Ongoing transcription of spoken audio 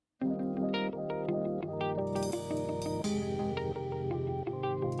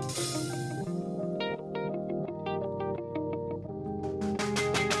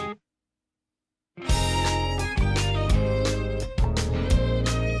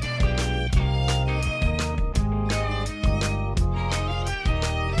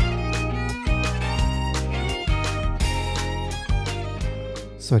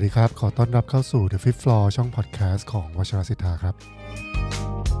วัสดีครับขอต้อนรับเข้าสู่ The Fifth Floor ช่องพอดแคสต์ของวชรศิลธาครับ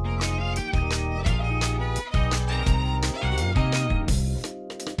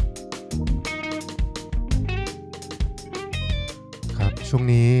ครับช่วง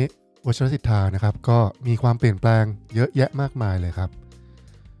นี้วชรศิลธานะครับก็มีความเปลี่ยนแปลงเยอะแยะมากมายเลยครับ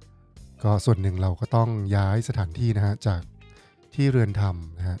ก็ส่วนหนึ่งเราก็ต้องย้ายสถานที่นะฮะจากที่เรือนธรรม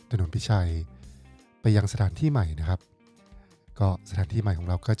นะฮะถนนพิชัยไปยังสถานที่ใหม่นะครับก็สถานที่ใหม่ของ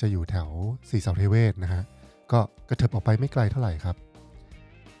เราก็จะอยู่แถวศรีเสาเทเวศนะฮะก็กระเถิบออกไปไม่ไกลเท่าไหร่ครับ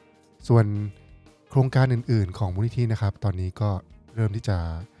ส่วนโครงการอื่นๆของมูลนิธินะครับตอนนี้ก็เริ่มที่จะ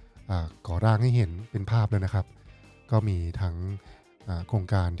ก่อร่างให้เห็นเป็นภาพแล้วนะครับก็มีทั้งโครง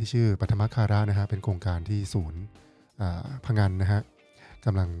การที่ชื่อปฐมคาระนะฮะเป็นโครงการที่ศูนย์พะงันนะฮะก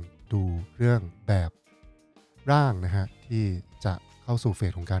ำลังดูเรื่องแบบร่างนะฮะที่จะเข้าสู่เฟ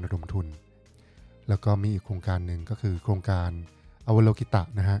สของการระดมทุนแล้วก็มีอีกโครงการหนึ่งก็คือโครงการอวโลกิตะ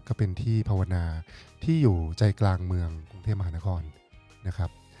นะฮะก็เป็นที่ภาวนาที่อยู่ใจกลางเมืองกรุงเทพมหานครนะครับ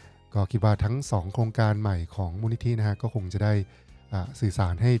ก็คิดว่าทั้ง2โครงการใหม่ของมูลนิธินะฮะก็คงจะได้สื่อสา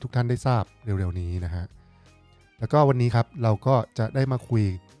รให้ทุกท่านได้ทราบเร็วๆนี้นะฮะแล้วก็วันนี้ครับเราก็จะได้มาคุย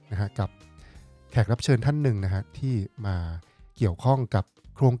นะฮะกับแขกรับเชิญท่านหนึ่งนะฮะที่มาเกี่ยวข้องกับ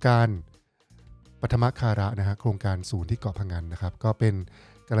โครงการปฐมคาระนะฮะโครงการศูนย์ที่เกาะพะงันนะครับก็เป็น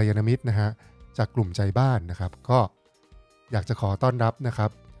กัลยาณมิตรนะฮะจากกลุ่มใจบ้านนะครับก็อยากจะขอต้อนรับนะครับ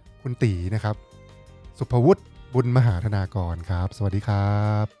คุณตีนะครับสุภวุฒิบุญมหาธนากรครับสวัสดีครั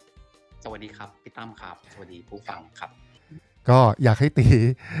บสวัสดีครับพี่ตั้มครับสวัสดีผู้ฟังครับก็อยากให้ตี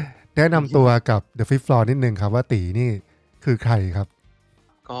แนะนำตัวกับ The Fifth Floor นิดนึงครับว่าตีนี่คือใครครับ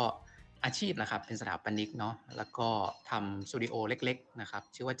ก็อาชีพนะครับเป็นสถาปนิกเนาะแล้วก็ทำสตูดิโอเล็กๆนะครับ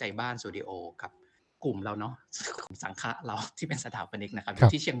ชื่อว่าใจบ้านสตูดิโอกับกลุ่มเราเนาะกลุ่มสังฆะเราที่เป็นสถาปนิกนะครับอ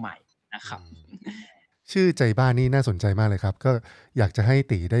ยู่ที่เชียงใหม่นะครับชื่อใจบ้านนี่น่าสนใจมากเลยครับก็อยากจะให้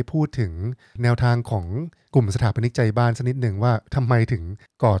ตีได้พูดถึงแนวทางของกลุ่มสถาปนิกใจบ้านสักนิดหนึ่งว่าทำไมถึง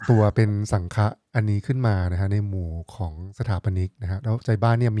ก่อตัวเป็นสังฆะอันนี้ขึ้นมานะฮะในหมู่ของสถาปนิกนะฮะแล้วใจบ้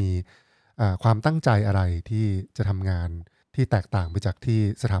านเนี่ยมีความตั้งใจอะไรที่จะทำงานที่แตกต่างไปจากที่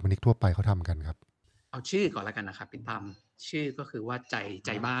สถาปนิกทั่วไปเขาทำกันครับเอาชื่อก่อนแล้วกันนะครับพี่ตั้มชื่อก็คือว่าใจ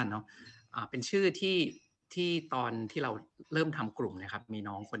บ้านเนาะเป็นชื่อที่ตอนที่เราเริ่มทำกลุ่มนะครับมี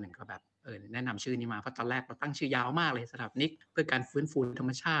น้องคนหนึ่งก็แบบแนะนำชื่อนี้มาเพราะตอนแรกเราตั้งชื่อยาวมากเลยสถาปนิกเพื่อการฟื้นฟูธรร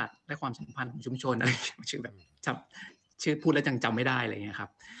มชาติและความสัมพันธ์ของชุมชนอะไรชื่อแบบชื่อพูดแล้วจำไม่ได้อะไรเงี้ยครั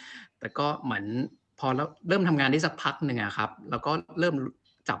บแต่ก็เหมือนพอเราเริ่มทำงานได้สักพักหนึ่งอะครับแล้วก็เริ่ม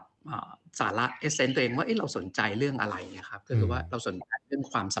จับสาระเอเซนต์ตัวเองว่าเราสนใจเรื่องอะไรนะครับก็คือว่าเราสนใจเรื่อง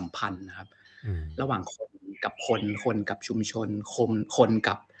ความสัมพันธ์นะครับระหว่างคนกับคนกับชุมชนคน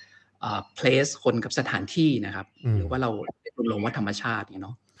กับplace คนกับสถานที่นะครับหรือว่าเราเรียกรวมว่าธรรมชาติเน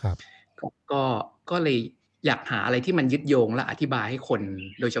าะก็เลยอยากหาอะไรที่มันยึดโยงและอธิบายให้คน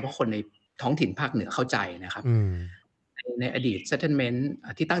โดยเฉพาะคนในท้องถิ่นภาคเหนือเข้าใจนะครับในอดีต settlement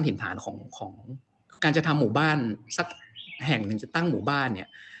ที่ตั้งถิ่นฐานของการจะทำหมู่บ้านสักแห่งหนึ่งจะตั้งหมู่บ้านเนี่ย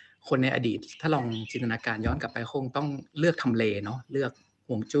คนในอดีตถ้าลองจินตนาการย้อนกลับไปคงต้องเลือกทำเลเนาะเลือกฮ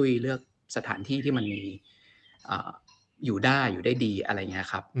วงจุ้ยเลือกสถานที่ที่มันมีอยู่ได้ดีอะไรเงี้ย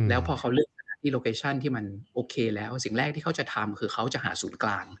ครับแล้วพอเขาเลือกสถานที่โลเคชันที่มันโอเคแล้วสิ่งแรกที่เขาจะทำคือเขาจะหาศูนย์ก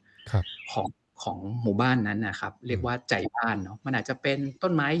ลางของหมู่บ้านนั้นนะครับเรียกว่าใจบ้านเนาะมันอาจจะเป็นต้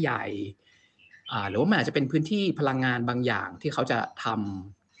นไม้ใหญ่หรือว่ามันอาจจะเป็นพื้นที่พลังงานบางอย่างที่เขาจะท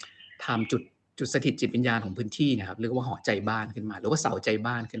ำจุดสถิตจิตวิญญาณของพื้นที่นะครับเรียกว่าหอใจบ้านขึ้นมาหรือว่าเสาใจ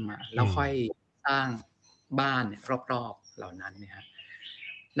บ้านขึ้นมาแล้วค่อยสร้างบ้านเนี่ยรอบๆเหล่านั้นเนี่ยครับ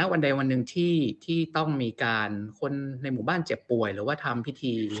ณวันใดวันหนึ่งที่ต้องมีการคนในหมู่บ้านเจ็บป่วยหรือว่าทำพิ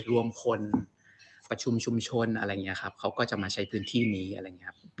ธีรวมคนประชุมชุมชนอะไรเงี้ยครับเขาก็จะมาใช้พื้นที่นี้อะไรเงี้ย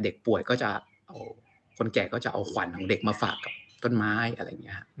ครับเด็กป่วยก็จะเอาคนแก่ก็จะเอาขวัญของเด็กมาฝากกับต้นไม้อะไรเ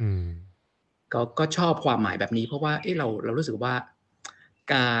งี้ยก็ชอบความหมายแบบนี้เพราะว่าเรารู้สึกว่า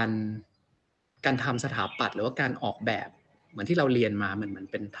การทำสถาปัตย์หรือว่าการออกแบบเหมือนที่เราเรียนมามันเหมือน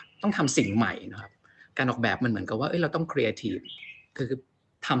เป็นต้องทำสิ่งใหม่นะครับการออกแบบมันเหมือนกับว่าเราต้องครีเอทีฟคือ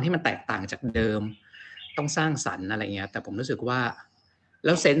ทำให้มันแตกต่างจากเดิมต้องสร้างสรรค์อะไรเงี้ยแต่ผมรู้สึกว่าแ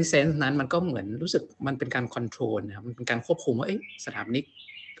ล้วเซนส์นั้นมันก็เหมือนรู้สึกมันเป็นการคอนโทรลนะครับมันเป็นการควบคุมว่าสถาปนิก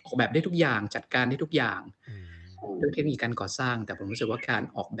ออกแบบได้ทุกอย่างจัดการได้ทุกอย่างด้วยเทคนิคการก่อสร้างแต่ผมรู้สึกว่าการ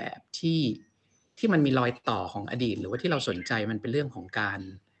ออกแบบที่มันมีรอยต่อของอดีตหรือว่าที่เราสนใจมันเป็นเรื่องของ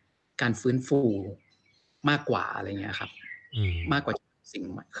การฟื้นฟูมากกว่าอะไรเงี้ยครับมากกว่าสิ่ง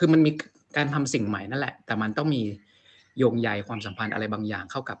ใหม่คือมันมีการทำสิ่งใหม่นั่นแหละแต่มันต้องมีโยงใยความสัมพันธ์อะไรบางอย่าง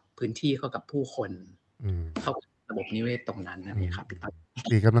เข้ากับพื้นที่เข้ากับผู้คนเข้ากับระบบนิเวศตรงนั้นนะครับพี่ตั้ม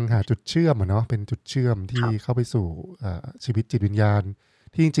ตีกำลังหาจุดเชื่อมเนาะเป็นจุดเชื่อมที่เข้าไปสู่ชีวิตจิตวิญญาณ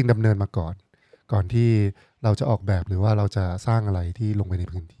ที่จริงๆดำเนินมาก่อนที่ เราจะออกแบบหรือว่าเราจะสร้างอะไรที่ลงไปใน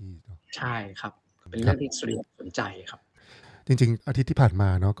พื้นที่เนาะใช่ครับเป็นครัเรื่อบงที่สุริยะสนใจครับจริงๆอาทิตย์ที่ผ่านมา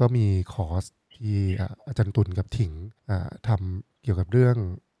เนาะก็มีคอร์สที่อาจารย์ตุลกับถิงทำเกี่ยวกับเรื่อง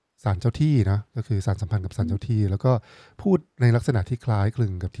ศาลเจ้าที่เนาะก็คือศาลสัมพันธ์กับศาลเจ้าที่แล้วก็พูดในลักษณะที่คล้ายคลึ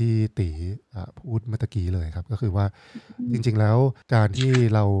งกับที่ตีพูดเมื่อตะกี้เลยครับก็คือว่าจริงๆแล้วการที่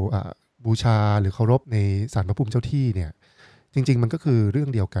เราบูชาหรือเคารพในศาลพระภูมิเจ้าที่เนี่ยจริงๆมันก็คือเรื่อง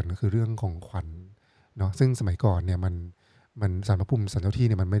เดียวกันก็คือเรื่องของขวัญเนาะซึ่งสมัยก่อนเนี่ยมันศาลพระภูมิศาลเจ้าที่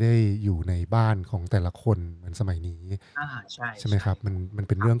เนี่ยมันไม่ได้อยู่ในบ้านของแต่ละคนเหมือนสมัยนี้ใช่ใช่ไหมใช่ครับมัน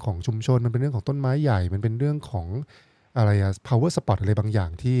เป็นเรื่องของชุมชนมันเป็นเรื่องของต้นไม้ใหญ่มันเป็นเรื่องของอะไรpower spot อะไรบางอย่า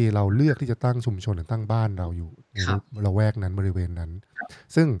งที่เราเลือกที่จะตั้งชุมชนหรือตั้งบ้านเราอยู่ในครับละแวกนั้นบริเวณนั้น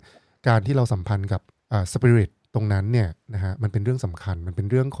ซึ่งการที่เราสัมพันธ์กับspirit ตรงนั้นเนี่ยนะฮะมันเป็นเรื่องสำคัญมันเป็น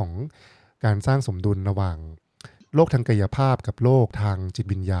เรื่องของการสร้างสมดุลระหว่างโลกทางกายภาพกับโลกทางจิต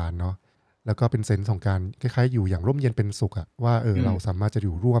วิญญาณเนาะ แล้วก็เป็นเซนส์ของการคล้ายๆอยู่อย่างร่มเย็นเป็นสุขอะว่าเราสามารถจะอ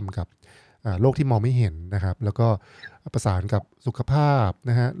ยู่ร่วมกับโลกที่มองไม่เห็นนะครับแล้วก็ประสานกับสุขภาพ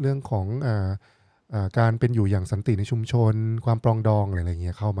นะฮะเรื่องของการเป็นอยู่อย่างสันติในชุมชนความปรองดองอะไรเ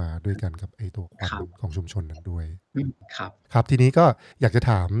งี้ยเข้ามาด้วยกันกับไอ้ตัวควันครับของชุมชนนั้นด้วยครับครับทีนี้ก็อยากจะ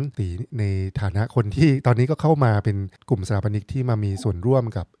ถามตีในฐานะคนที่ตอนนี้ก็เข้ามาเป็นกลุ่มสถาปนิกที่มามีส่วนร่วม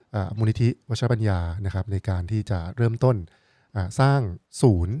กับมูลนิธิวชรปัญญานะครับในการที่จะเริ่มต้นสร้าง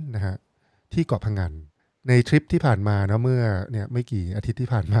ศูนย์นะฮะ ที่เกาะพะงันในทริปที่ผ่านมาเนาะเมื่อเนี่ยไม่กี่อาทิตย์ที่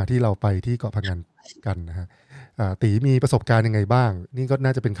ผ่านมาที่เราไปที่เกาะพะงันกันนะฮะตีมีประสบการณ์ยังไงบ้างนี่ก็น่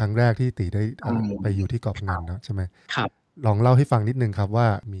าจะเป็นครั้งแรกที่ตีได้อืมไปอยู่ที่เกาะพะงันเนาะใช่ไหมครับลองเล่าให้ฟังนิดนึงครับว่า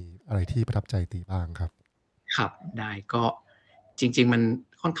มีอะไรที่ประทับใจตีบ้างครับครับได้ก็จริงๆมัน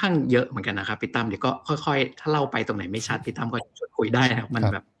ค่อนข้างเยอะเหมือนกันนะครับพี่ตั้มเดี๋ยวก็ค่อยๆถ้าเล่าไปตรงไหนไม่ชัดพี่ตั้มก็ชวนคุยได้นะครับมันครั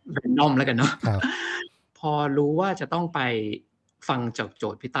บแบบ random แล้วกันเนาะ ครับ พอรู้ว่าจะต้องไปฟังจากโจ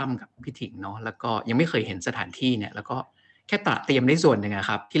ทย์พี่ตั้มกับพี่ถิงเนาะแล้วก็ยังไม่เคยเห็นสถานที่เนี่ยแล้วก็แค่ตระเตรียมได้ส่วนหนึ่งอะ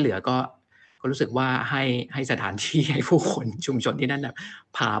ครับที่เหลือก็รู้สึกว่าให้สถานที่ให้ผู้คนชุมชนที่นั่นน่ะ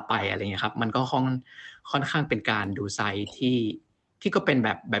พาไปอะไรเงี้ยครับมันก็ค่อนข้างเป็นการดูไซต์ที่ก็เป็น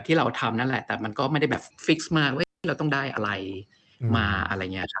แบบที่เราทำนั่นแหละแต่มันก็ไม่ได้แบบฟิกซ์มากว่าเราต้องได้อะไรอืมามอะไร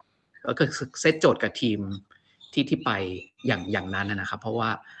เงี้ยครับก็เซตโจทย์กับทีมที่ไปอย่างนั้นนะครับเพราะว่า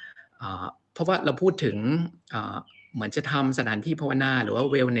เราพูดถึงเหมือนจะทำสถานที่ภาวนาหรือว่า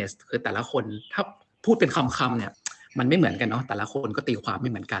wellness คือแต่ละคนถ้าพูดเป็นคำๆเนี่ยมันไม่เหมือนกันเนาะแต่ละคนก็ตีความไม่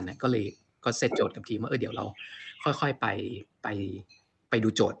เหมือนกันเนี่ยก็เซตโจทย์กับทีมว่าเดี๋ยวเราค่อยๆไปไปดู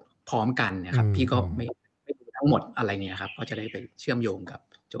โจทย์พร้อมกันนะอืครับพี่ก็มอืมไม่ดูทั้งหมดอะไรเนี่ยครับก็จะได้ไปเชื่อมโยงกับ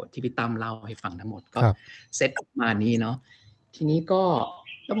โจทย์ที่พี่ตั้มเล่าให้ฟังทั้งหมดก็ครับเซตมานี้เนาะทีนี้ก็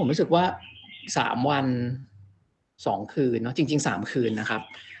แล้วผมรู้สึกว่า3 วัน2 คืนเนาะจริงๆ3 คืนนะครับ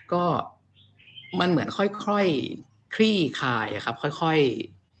ก็มันเหมือนค่อยๆคลี่คลายครับค่อย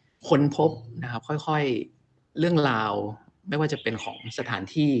ๆค้นพบนะครับค่อยๆเรื่องราวไม่ว่าจะเป็นของสถาน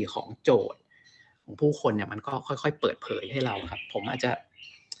ที่ของโจทย์ของผู้คนเนี่ยมันก็ค่อยๆเปิดเผยให้เราครับผมอาจจะ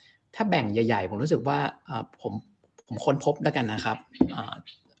ถ้าแบ่งใหญ่ๆผมรู้สึกว่าผมค้นพบแล้วกันนะครับ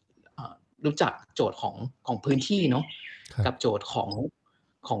รู้จักโจทย์ของพื้นที่เนาะครับกับโจทย์ข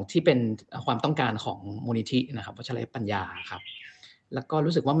องที่เป็นความต้องการของมูลนิธินะครับวชิรปัญญาครับแล้วก็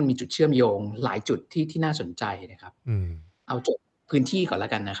รู้สึกว่ามันมีจุดเชื่อมโยงหลายจุดที่น่าสนใจนะครับอืมเอาโจทย์พื้นที่ก่อนแล้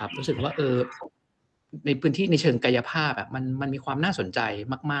วกันนะครับรู้สึกว่าในพื้นที่ในเชิงกายภาพแบบมันมีความน่าสนใจ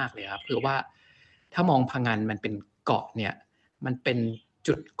มากๆเลยครับคือว่าถ้ามองพะงันมันเป็นเกาะเนี่ยมันเป็น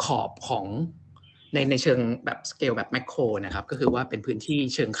จุดขอบของในเชิงแบบสเกลแบบแมคโครนะครับก็คือว่าเป็นพื้นที่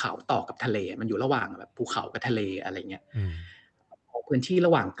เชิงเขาต่อกับทะเลมันอยู่ระหว่างแบบภูเขากับทะเลอะไรเงี้ยอืมพื้นที่ร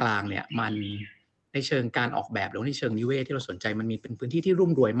ะหว่างกลางเนี่ยมันในเชิงการออกแบบหรือในเชิงนิเวศที่เราสนใจมันมีเป็นพื้นที่ที่รุ่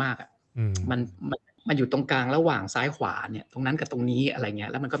มรวยมากอ่ะอืมมันมันมันอยู่ตรงกลางระหว่างซ้ายขวาเนี่ยตรงนั้นกับตรงนี้อะไรเงี้ย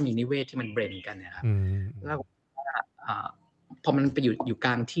แล้วมันก็มีนิเวศที่มันเบรนกันนะครับอืมแล้วพอมันไปอยู่ก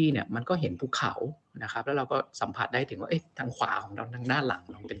ลางที่เนี่ยมันก็เห็นภูเขานะครับแล้วเราก็สัมผัสได้ถึงว่าเอ๊ะทางขวาของเราทางด้านหลัง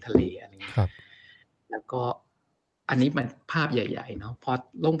เราเป็นทะเลอะไรเงี้ยครับแล้วก็อันนี้มันภาพใหญ่ๆเนาะพอ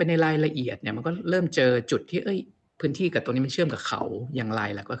ลงไปในรายละเอียดเนี่ยมันก็เริ่มเจอจุดที่พื้นที่กับตรงนี้มันเชื่อมกับเขาอย่างไร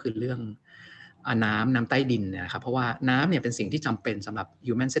แล้วก็คือเรื่องน้ำใต้ดินนะครับเพราะว่าน้ำเนี่ยเป็นสิ่งที่จำเป็นสำหรับ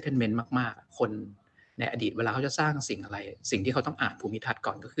human settlement มากๆคนในอดีตเวลาเขาจะสร้างสิ่งอะไรสิ่งที่เขาต้องอ่านภูมิทัศน์ก่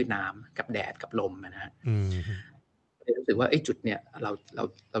อนก็คือน้ำกับแดดกับลมนะฮะ อืมรู้สึกว่าไอ้จุดเนี่ยเ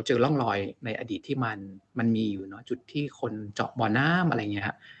ราเจอร่องรอยในอดีตที่มันมีอยู่เนาะจุดที่คนเจาะบ่อน้ำอะไรเงี้ยค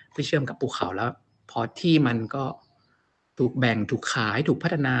รับเพื่อเชื่อมกับภูเขาแล้วพอที่มันก็ถูกแบ่งถูกขายถูกพั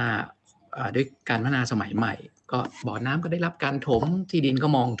ฒนาด้วยการพัฒนาสมัยใหม่ก็บ่อน้ำก็ได้รับการถมที่ดินก็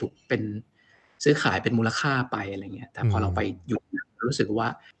มองถูกเป็นซื้อขายเป็นมูลค่าไปอะไรเงี้ยแต่อืมพอเราไปหยุดรู้สึกว่า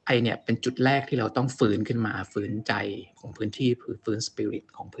ไอเนี่ยเป็นจุดแรกที่เราต้องฟื้นขึ้นมาฟื้นใจของพื้นที่ฟื้นสปิริต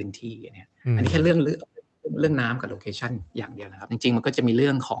ของพื้นที่เนี่ยอืมอันนี้แค่เรื่อง เรื่องน้ำกับโลเคชันอย่างเดียวนะครับจริงๆมันก็จะมีเรื่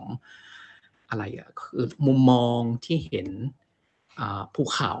องของอะไรคือมุมมองที่เห็นภู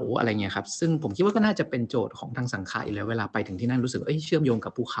เขาอะไรเงี้ยครับซึ่งผมคิดว่าก็น่าจะเป็นโจทย์ของทางสังขารอยู่แล้วเวลาไปถึงที่นั่นรู้สึกเชื่อมโยงกั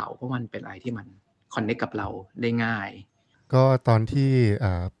บภูเขาเพราะมันเป็นอะไรที่มันคอนเนคกับเราได้ง่ายก็ตอนที่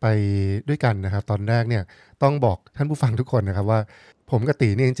ไปด้วยกันนะครับตอนแรกเนี่ยต้องบอกท่านผู้ฟังทุกคนนะครับว่าผมกับตี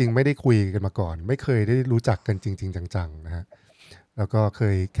เนี่ยจริงๆไม่ได้คุยกันมาก่อนไม่เคยได้รู้จักกันจริงๆจังๆนะฮะแล้วก็เค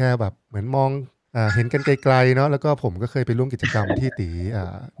ยแค่แบบเหมือนมองเห็นกันไกลๆเนาะแล้วก็ผมก็เคยไปร่วมกิจกรรมที่ตี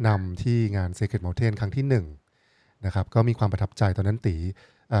นำที่งาน Sacred Mountain ครั้งที่1นะครับก็มีความประทับใจตอนนั้นตี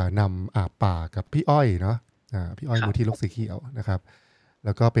นำอาบป่ากับพี่อ้อยเนาะพี่อ้อยมูลที่โลกสีเขียวนะครับแ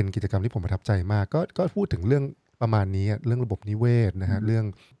ล้วก็เป็นกิจกรรมที่ผมประทับใจมากก็พูดถึงเรื่องประมาณนี้เรื่องระบบนิเวศนะฮะเรื่อง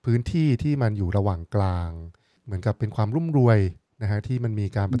พื้นที่ที่มันอยู่ระหว่างกลางเหมือนกับเป็นความรุ่มรวยนะฮะที่มันมี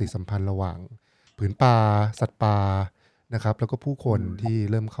การปฏิสัมพันธ์ระหว่างผืนป่าสัตว์ป่านะครับแล้วก็ผู้คนที่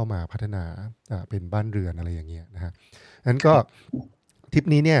เริ่มเข้ามาพัฒนาเป็นบ้านเรือนอะไรอย่างเงี้ยนะฮะนั้นก็ทริป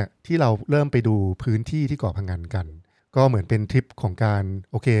นี้เนี่ยที่เราเริ่มไปดูพื้นที่ที่เกาะพะงันกันก็เหมือนเป็นทริปของการ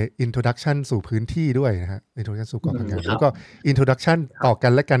โอเค introduction สู่พื้นที่ด้วยนะฮะ introduction สู่เกาะพะงันแล้วก็ introduction ต่อกั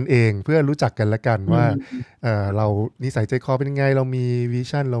นและกันเองเพื่อรู้จักกันและกันว่าเรานิสัยใจคอเป็นยังไงเรามีวิ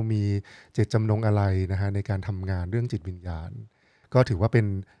ชั่นเรามีเจตจำนงอะไรนะฮะในการทำงานเรื่องจิตวิญญาณก็ถือว่าเป็น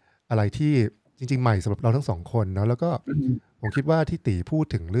อะไรที่จริงๆใหม่สำหรับเราทั้งสองคนเนาะแล้วก็ผมคิดว่าที่ตีพูด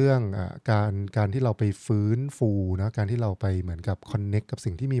ถึงเรื่องการที่เราไปฟื้นฟูนะการที่เราไปเหมือนกับ connect กับ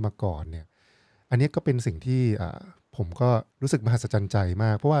สิ่งที่มีมาก่อนเนี่ยอันนี้ก็เป็นสิ่งที่ผมก็รู้สึกมหัศจรรย์ใจม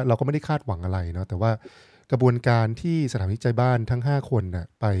ากเพราะว่าเราก็ไม่ได้คาดหวังอะไรเนาะแต่ว่ากระบวนการที่สถาปนิกใจบ้านทั้ง5คนน่ะ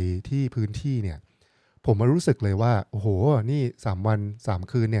ไปที่พื้นที่เนี่ยผมมารู้สึกเลยว่าโอ้โหนี่3วัน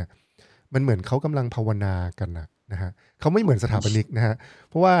3คืนเนี่ยมันเหมือนเขากำลังภาวนากันนะฮะเขาไม่เหมือนสถาปนิกนะฮะ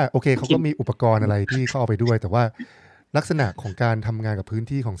เพราะว่าโอเคเขาก็มีอุปกรณ์อะไรที่เขาเอาไปด้วยแต่ว่าลักษณะของการทำงานกับพื้น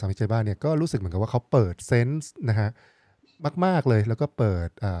ที่ของสถาปนิกใจบ้านเนี่ยก็รู้สึกเหมือนกับว่าเขาเปิดเซนส์นะฮะมากๆเลยแล้วก็เปิด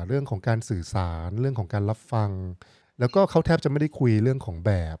เรื่องของการสื่อสารเรื่องของการรับฟังแล้วก็เขาแทบจะไม่ได้คุยเรื่องของแ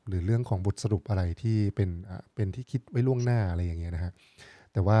บบหรือเรื่องของบทสรุปอะไรที่เป็นที่คิดไว้ล่วงหน้าอะไรอย่างเงี้ยนะฮะ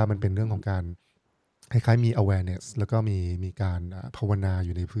แต่ว่ามันเป็นเรื่องของการคล้ายๆมี awareness แล้วก็มีการภาวนาอ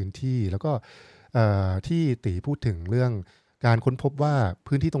ยู่ในพื้นที่แล้วก็ที่ตีพูดถึงเรื่องการค้นพบว่า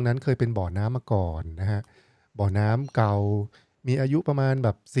พื้นที่ตรงนั้นเคยเป็นบ่อน้ำมาก่อนนะฮะบ่อน้ำเก่ามีอายุประมาณแบ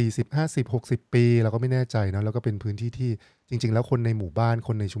บ40 50 60ปีเราก็ไม่แน่ใจนะแล้วก็เป็นพื้นที่ที่จริงๆแล้วคนในหมู่บ้านค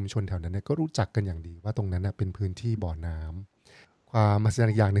นในชุมชนแถวนั้นเนี่ยก็รู้จักกันอย่างดีว่าตรงนั้นเป็นพื้นที่บ่อน้ำความมหัศจรร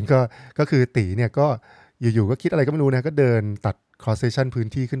ย์อีกอย่างหนึ่งก็คือตีเนี่ยก็อยู่ๆก็คิดอะไรก็ไม่รู้นะก็เดินตัด cross section พื้น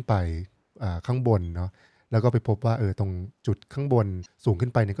ที่ขึ้นไปข้างบนเนาะแล้วก็ไปพบว่าตรงจุดข้างบนสูงขึ้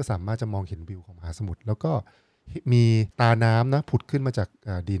นไปเนี่ยก็สามารถจะมองเห็นวิวของมหาสมุทรแล้วก็มีตาน้ำนะผุดขึ้นมาจาก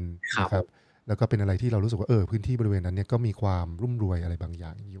ดินนะครับแล้วก็เป็นอะไรที่เรารู้สึกว่าพื้นที่บริเวณนั้นเนี่ยก็มีความรุ่มรวยอะไรบางอย่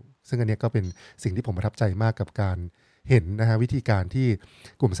างอยู่ซึ่งอันนี้ก็เป็นสิ่งที่ผมประทับใจมากกับการเห็นนะฮะวิธีการที่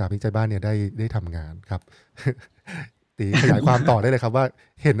กลุ่มสถาปนิกใจบ้านเนี่ยได้ทำงานครับ ตีขยายความต่อได้เลยครับว่า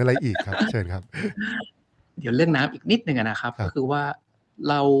เห็นอะไรอีกครับเชิญครับเดี๋ยวเรื่องน้ำอีกนิดนึงนะครับก็คือว่า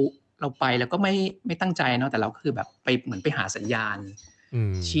เราไปแล้วก็ไม่ตั้งใจเนาะแต่เราก็คือแบบไปเหมือนไปหาสัญญาณ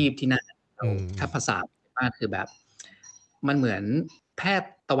ชีพที่นั่นถ้าภาษาบ้านคือแบบมันเหมือนแพท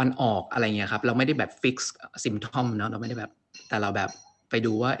ย์ตะวันออกอะไรเงี้ยครับเราไม่ได้แบบฟิกซ์ซิมทอมเนาะเราไม่ได้แบบแต่เราแบบไป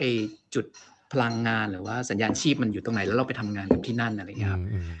ดูว่าจุดพลังงานหรือว่าสัญญาณชีพมันอยู่ตรงไหนแล้วเราไปทำงานกับที่นั่นอะไรเงี้ยครับ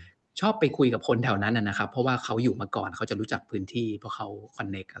ชอบไปคุยกับคนแถวนั้นนะครับเพราะว่าเขาอยู่มาก่อนเขาจะรู้จักพื้นที่เพราะเขาคอน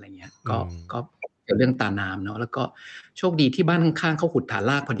เนคอะไรเงี้ยก็เกี่ยวเรื่องตาน้ำเนาะแล้วก็โชคดีที่บ้านข้างๆเขาขุดฐาน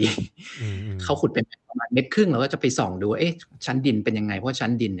รากพอดีเขาขุดเป็นประมาณ1.5 เมตรเราก็จะไปส่องดูชั้นดินเป็นยังไงเพราะชั้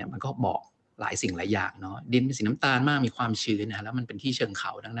นดินเนี่ยมันก็บอกหลายสิ่งหลายอย่างเนาะดินเป็นสีน้ำตาลมากมีความชื้นนะแล้วมันเป็นที่เชิงเข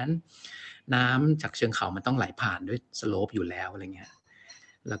าดังนั้นน้ำจากเชิงเขามันต้องไหลผ่านด้วยสโลปอยู่แล้วอะไรเงี้ย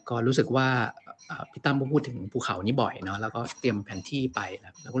แล้วก็รู้สึกว่าพี่ตั้มพูดถึงภูเขานี้บ่อยเนาะแล้วก็เตรียมแผนที่ไป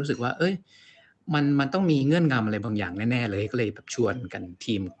แล้วก็รู้สึกว่ามันต้องมีเงื่อนงำอะไรบางอย่างแน่ๆเลยก็เลยแบบชวนกัน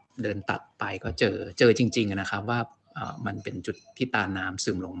ทีมเดินตัดไปก็เจอจริงๆนะครับว่ามันเป็นจุดที่ตาน้ำ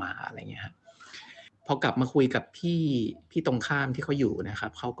ซึมลงมาอะไรเงี้ยพอกลับมาคุยกับพี่ตรงข้ามที่เขาอยู่นะครั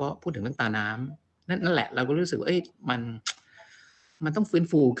บเขาก็พูดถึงเรื่องตาน้ำนั่นแหละเราก็รู้สึกว่ามันต้องฟื้น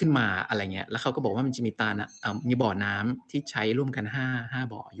ฟูขึ้นมาอะไรเงี้ยแล้วเขาก็บอกว่ามันจะมีมีบ่อน้ำที่ใช้ร่วมกัน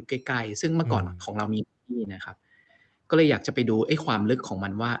5บ่ออยู่ใกล้ๆซึ่งเมื่อก่อนของเรามีที่นะครับก็เลยอยากจะไปดูความลึกของมั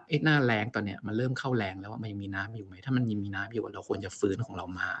นว่าหน้าแล้งตอนเนี้ยมันเริ่มเข้าแล้งแล้วว่ามันยังมีน้ำอยู่ไหมถ้ามันยังมีน้ำอยู่เราควรจะฟื้นของเรา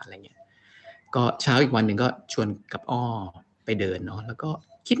มาอะไรเงี้ยก็เช้าอีกวันหนึ่งก็ชวนกับอ้อไปเดินเนาะแล้วก็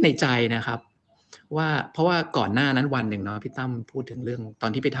คิดในใจนะครับว่าเพราะว่าก่อนหน้านั้นวันหนึ่งเนาะพี่ตั้มพูดถึงเรื่องตอ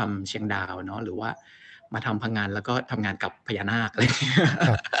นที่ไปทำเชียงดาวเนาะหรือว่ามาทำพังงานแล้วก็ทำงานกับพญานาคอะไร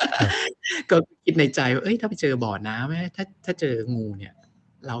ก็คิดในใจว่าถ้าไปเจอบ่อน้ำถ้าเจองูเนี่ย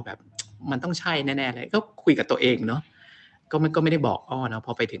เราแบบ มันต้องใช่แน่ๆเลยก็คุยกับตัวเองเนาะก็ไม่ได้บอกอ้อเนาะพ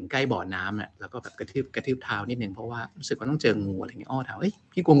อไปถึงใกล้บ่อน้ำเนี่ยแล้วก็แบบกระทืบเท้านิดนึงเพราะว่ารู้สึกว่าต้องเจองูอะไรเงี้ยอ้อถาม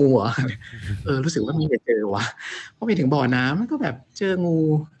พี่กลัวงูเหรอรู้สึกว่ามีแต่เจอวะพอไปถึงบ่อน้ำมันก็แบบเจอ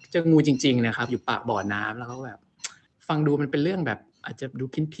งูจริงๆนะครับอยู่ปากบ่อน้ำแล้วก็แบบฟังดูมันเป็นเรื่องแบบอาจจะดู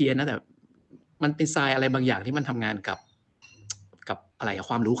เพี้ยนๆนะแต่มันเป็นทรายอะไรบางอย่างที่มันทำงานกับอะไร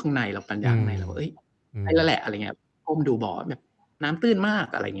ความรู้ข้างในเราปัญญาข้างในเราใช่แล้วแหละอะไรเงี้ยก้มดูบ่อแบบน้ำตื้นมาก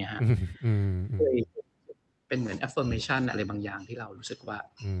อะไรเงี้ยฮะเลยเป็นเหมือน affirmation อะไรบางอย่างที่เรารู้สึกว่า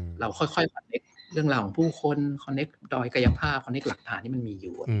เราค่อยๆ connect เรื่องราวของผู้คน connect ดอยกายภาพ connect หลักฐานที่มันมีอ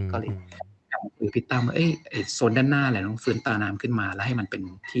ยู่ก็เลยคุยพี่ตั้มว่าโซนด้านหน้าแหละต้องฟื้นตาน้ำขึ้นมาแล้วให้มันเป็น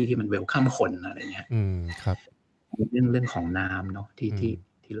ที่ที่มันเวลคัมคนอะไรเงี้ยครับเรื่องของน้ำเนาะ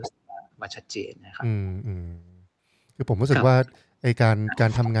ที่รู้สึกว่าชัดเจนนะครับคือผมรู้สึกว่าไอ้กา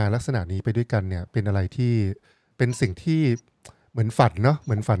รทำงานลักษณะนี้ไปด้วยกันเนี่ยเป็นอะไรที่เป็นสิ่งที่เหมือนฝันเนาะเห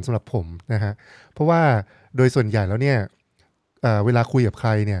มือนฝันสำหรับผมนะฮะเพราะว่าโดยส่วนใหญ่แล้วเนี่ยเวลาคุยกับใคร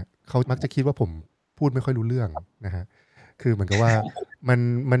เนี่ยเขามักจะคิดว่าผมพูดไม่ค่อยรู้เรื่องนะฮะคือเหมือนกับว่ามัน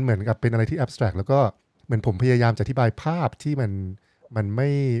เหมือนกับเป็นอะไรที่ abstract แล้วก็เหมือนผมพยายามจะอธิบายภาพที่มันไ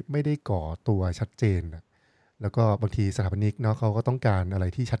ม่ได้ก่อตัวชัดเจนแล้วก็บางทีสถาปนิกเนาะเขาก็ต้องการอะไร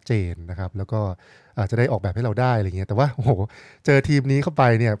ที่ชัดเจนนะครับแล้วก็อาจจะได้ออกแบบให้เราได้อะไรเงี้ยแต่ว่าโอ้โหเจอทีมนี้เข้าไป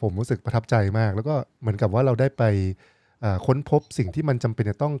เนี่ยผมรู้สึกประทับใจมากแล้วก็เหมือนกับว่าเราได้ไปค้นพบสิ่งที่มันจำเป็น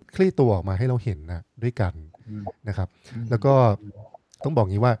จะต้องคลี่ตัวออกมาให้เราเห็นนะด้วยกันนะครับแล้วก็ต้องบอก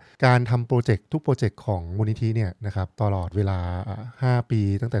งี้ว่าการทำโปรเจกต์ทุกโปรเจกต์ของมูลนิธิเนี่ยนะครับตลอดเวลา5 ปี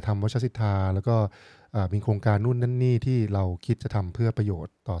ตั้งแต่ทำวชศิทธาแล้วก็มีโครงการนู่นนั่นนี่ที่เราคิดจะทำเพื่อประโยช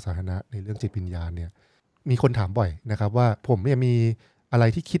น์ต่อสาธารณะในเรื่องจิตวิญญาณเนี่ยมีคนถามบ่อยนะครับว่าผมเนี่ยมีอะไร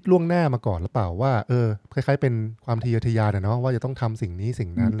ที่คิดล่วงหน้ามาก่อนหรือเปล่าว่าคล้ายๆเป็นความทะเยอทะยานเนาะว่าจะต้องทำสิ่งนี้สิ่ง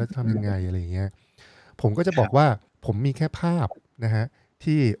นั้นแล้วทำยังไงอะไรอย่างเงี้ยผมก็จะบอกว่าผมมีแค่ภาพนะฮะ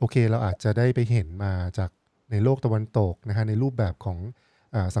ที่โอเคเราอาจจะได้ไปเห็นมาจากในโลกตะวันตกนะฮะในรูปแบบของ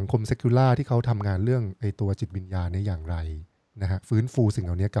สังคมเซคูล่าที่เขาทำงานเรื่องไอตัวจิตวิญญาณเนี่ยอย่างไรนะฮะฟื้นฟูสิ่งเห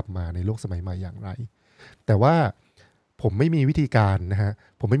ล่านี้กลับมาในโลกสมัยใหม่อย่างไรแต่ว่าผมไม่มีวิธีการนะฮะ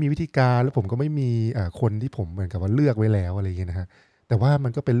ผมไม่มีวิธีการแล้วผมก็ไม่มีคนที่ผมเหมือนกับว่าเลือกไว้แล้วอะไรอย่างเงี้ยนะฮะแต่ว่ามั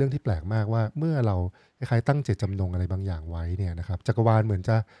นก็เป็นเรื่องที่แปลกมากว่าเมื่อเราคล้ายๆตั้งเจตจำนงอะไรบางอย่างไว้เนี่ยนะครับจักรวาลเหมือน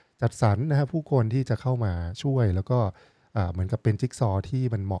จะจัดสรรนะฮะผู้คนที่จะเข้ามาช่วยแล้วก็เหมือนกับเป็นจิ๊กซอว์ที่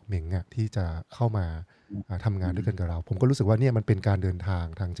มันเหมาะเหม่งที่จะเข้ามาทำงานด้วยกันกับเราผมก็รู้สึกว่าเนี่ยมันเป็นการเดินทาง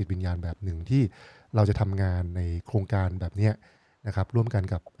ทางจิตวิญญาณแบบหนึ่งที่เราจะทำงานในโครงการแบบเนี้ยนะครับร่วมกัน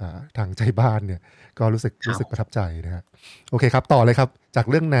กับทางใจบ้านเนี่ยก็รู้สึกประทับใจนะฮะโอเคครับต่อเลยครับจาก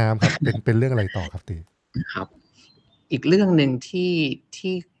เรื่องน้ำครับเป็นเรื่องอะไรต่อครับตีครับอีกเรื่องหนึ่ง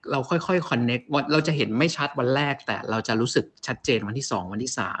ที่เราค่อยๆ connect ว่าเราจะเห็นไม่ชัดวันแรกแต่เราจะรู้สึกชัดเจนวันที่2วัน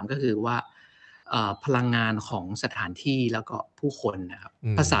ที่3ก็คือว่าพลังงานของสถานที่แล้วก็ผู้คนนะครับ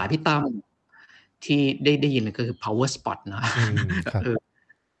ภาษาพี่ตั้มที่ได้ยินก็คือ power spot นะ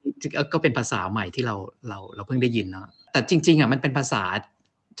ก็เป็นภาษาใหม่ที่เราเพิ่งได้ยินเนาะแต่จริงๆมันเป็นภาษา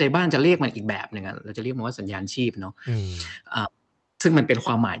ใจบ้านจะเรียกมันอีกแบบหนึ่งเราจะเรียกมันว่าสัญญาณชีพเนาะซึ่งมันเป็นค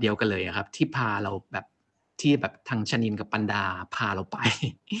วามหมายเดียวกันเลยครับที่พาเราแบบที่แบบทางชนินกับปันดาพาเราไป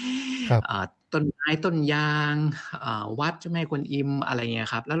ต้นไม้ต้นยางวัดเจ้าแม่กวนอิมอะไรเงี้ย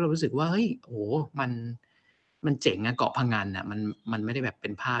ครับแล้วเรารู้สึกว่าเฮ้ยโอ้มันเจ๋งเกาะพะงันมันไม่ได้แบบเป็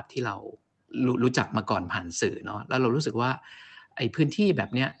นภาพที่เรารู้จักมาก่อนผ่านสื่อเนาะแล้วเรารู้สึกว่าไอ้พื้นที่แบ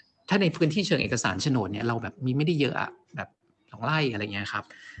บเนี้ยถ้าในพื้นที่เชิงเอกสารโฉนดเนี่ยเราแบบมีไม่ได้เยอะแบบ2 ไร่อะไรเงี้ยครับ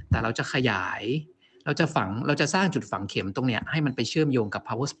แต่เราจะขยายเราจะสร้างจุดฝังเข็มตรงเนี้ยให้มันไปเชื่อมโยงกับ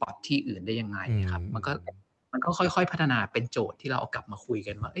power spot ที่อื่นได้ยังไงครับมันก็ค่อยๆพัฒนาเป็นโจทย์ที่เราเอากลับมาคุย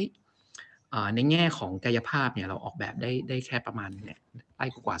กันว่าในแง่ของกายภาพเนี่ยเราออกแบบได้แค่ประมาณเนี่ยไร่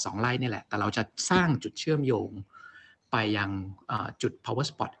กว่า2 ไร่นี่แหละแต่เราจะสร้างจุดเชื่อมโยงไปยังจุด power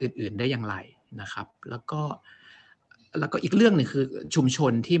spot อื่นๆได้อย่างไรนะครับแล้วก็อีกเรื่องนึงคือชุมช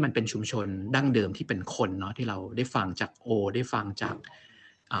นที่มันเป็นชุมชนดั้งเดิมที่เป็นคนเนาะที่เราได้ฟังจากได้ฟังจาก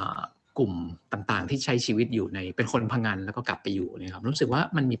กลุ่มต่างๆที่ใช้ชีวิตอยู่ในเป็นคนพังงานแล้วก็กลับไปอยู่เนี่ยครับรู้สึกว่า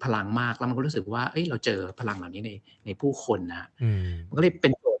มันมีพลังมากแล้วมันก็รู้สึกว่าเราเจอพลังเหล่านี้ในผู้คนนะมันก็เลยเป็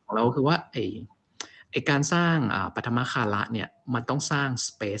นโจทย์ของเราคือว่าไอ้การสร้างปฐมคาระเนี่ยมันต้องสร้าง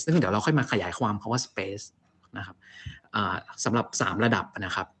space ซึ่งเดี๋ยวเราค่อยมาขยายความคำว่า space นะครับสำหรับ3ระดับน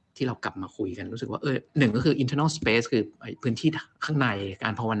ะครับที่เรากลับมาคุยกันรู้สึกว่าหนึ่งก็คือ internal space คือพื้นที่ข้างในกา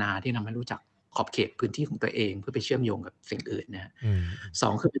รภาวนาที่ทำให้รู้จักขอบเขตพื้นที่ของตัวเองเพื่อไปเชื่อมโยงกับสิ่งอื่นนะ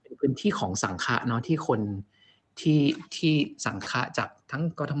2คือเป็นพื้นที่ของสังฆะเนาะที่คนที่สังฆะจากทั้ง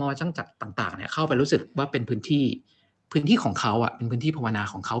กทมจังจากต่างๆเนี่ยเข้าไปรู้สึกว่าเป็นพื้นที่ของเขาเป็นพื้นที่ภาวนา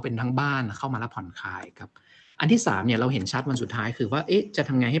ของเขาเป็นทั้งบ้านเข้ามาแล้วผ่อนคลายครับอันที่3เนี่ยเราเห็นชัดวันสุดท้ายคือว่าจะท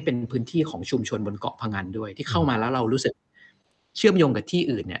ำไงให้เป็นพื้นที่ของชุมชนบนเกาะพะงันด้วยที่เข้ามาแล้วเรารู้สึกเชื่อมโยงกับที่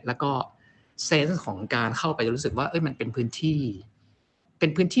อื่นเนี่ยแล้วก็ เซนส์ของการเข้าไปจะรู้สึกว่ามันเป็นพื้น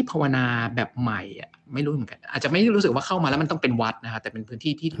ที่ภาวนาแบบใหม่อ่ะไม่รู้เหมือนกันอาจจะไม่รู้สึกว่าเข้ามาแล้วมันต้องเป็นวัดนะคะแต่เป็นพื้น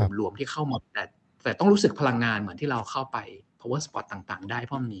ที่ที่รวมๆที่เข้ามาแต่ต้องรู้สึกพลังงานเหมือนที่เราเข้าไป power spot ต่างๆได้เ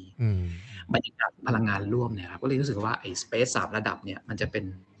พราะมีบรรยากาศพลังงานร่วมเนี่ยครับก็เลยรู้สึกว่าไอ้ space 3ระดับเนี่ยมันจะเ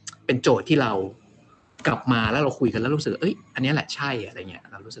ป็นโจทย์ที่เรากลับมาแล้วเราคุยกันแล้วรู้สึกอันนี้แหละใช่อะไรเงี้ย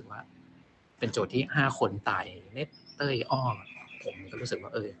เรารู้สึกว่าเป็นโจทย์ที่5คนไต่เน็ตเต้ยอ้อผมก็รู้สึกว่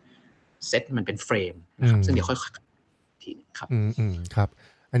าเซตมันเป็นเฟรมนะครับซึ่งเดี๋ยวค่อยๆทีครับครับ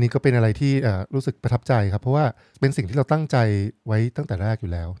อันนี้ก็เป็นอะไรที่รู้สึกประทับใจครับเพราะว่าเป็นสิ่งที่เราตั้งใจไว้ตั้งแต่แรกอ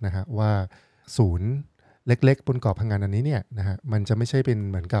ยู่แล้วนะฮะว่าศูนย์เล็กๆบนเกาะพะงันอันนี้เนี่ยนะฮะมันจะไม่ใช่เป็น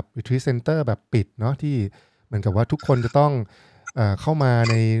เหมือนกับ retreat center แบบปิดเนาะที่เหมือนกับว่าทุกคนจะต้องเข้ามา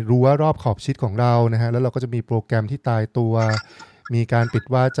ในรั้วรอบขอบชิดของเรานะฮะแล้วเราก็จะมีโปรแกรมที่ตายตัวมีการปิด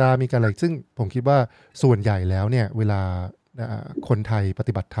วาจามีการอะไรซึ่งผมคิดว่าส่วนใหญ่แล้วเนี่ยเวลาคนไทยป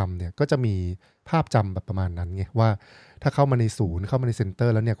ฏิบัติธรรมเนี่ยก็จะมีภาพจำแบบประมาณนั้นไงว่าถ้าเข้ามาในศูนย์เข้ามาในเซ็นเตอ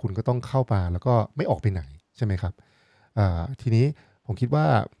ร์แล้วเนี่ยคุณก็ต้องเข้ามาแล้วก็ไม่ออกไปไหนใช่ไหมครับทีนี้ผมคิดว่า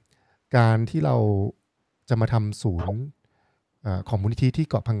การที่เราจะมาทำศูนย์ของมูลนิธิที่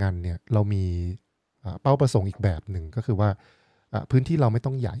เกาะพะงันเนี่ยเรามีเป้าประสงค์อีกแบบหนึ่งก็คือว่าพื้นที่เราไม่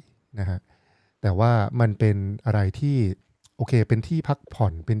ต้องใหญ่นะฮะแต่ว่ามันเป็นอะไรที่โอเคเป็นที่พักผ่อ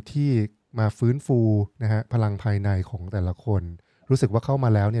นเป็นที่มาฟื้นฟูนะฮะพลังภายในของแต่ละคนรู้สึกว่าเข้ามา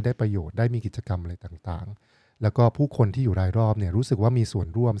แล้วเนี่ยได้ประโยชน์ได้มีกิจกรรมอะไรต่างๆแล้วก็ผู้คนที่อยู่รายรอบเนี่ยรู้สึกว่ามีส่วน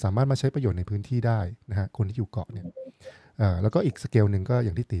ร่วมสามารถมาใช้ประโยชน์ในพื้นที่ได้นะฮะคนที่อยู่เกาะเนี่ยแล้วก็อีกสเกลหนึ่งก็อ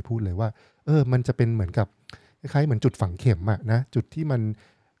ย่างที่ตีพูดเลยว่ามันจะเป็นเหมือนกับคล้ายๆเหมือนจุดฝังเข็มอะนะจุดที่มัน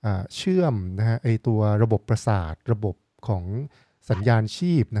เชื่อมนะฮะไอตัวระบบประสาทระบบของสัญญาณ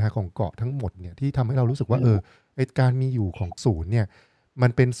ชีพนะฮะของเกาะทั้งหมดเนี่ยที่ทำให้เรารู้สึกว่าไอการมีอยู่ของศูนย์เนี่ยมั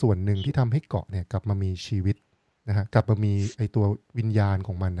นเป็นส่วนหนึ่งที่ทำให้เกาะเนี่ยกลับมามีชีวิตนะฮะกลับมามีไอตัววิญญาณข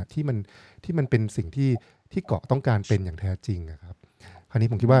องมันนะที่มันเป็นสิ่งที่เกาะต้องการเป็นอย่างแท้จริงครับคราวนี้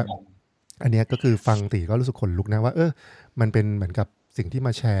ผมคิดว่าอันนี้ก็คือฟังตีก็รู้สึกขนลุกนะว่ามันเป็นเหมือนกับสิ่งที่ม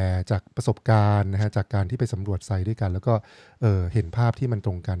าแชร์จากประสบการณ์นะฮะจากการที่ไปสำรวจไซต์ด้วยกันแล้วก็เห็นภาพที่มันต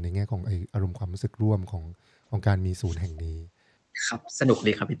รงกันในแง่ของอารมณ์ความรู้สึกร่วมของการมีศูนย์แห่งนี้ครับสนุก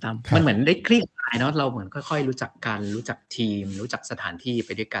ดีครับพี่ตั้มมันเหมือนได้คลี่คลายเนาะเราเหมือนค่อยๆรู้จักกันรู้จักทีมรู้จักสถานที่ไป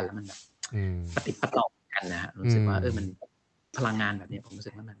ด้วยกันแล้วมันแบบปฏิปต่อกันนะฮะรู้สึกว่ามันพลังงานแบบนี้ผมรู้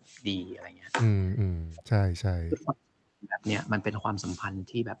สึกว่ามันดีอะไรเงี้ยใช่ใช่แบบเนี้ยมันเป็นความสัมพันธ์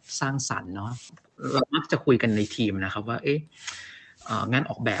ที่แบบสร้างสรรค์เนาะเรามักจะคุยกันในทีมนะครับว่างาน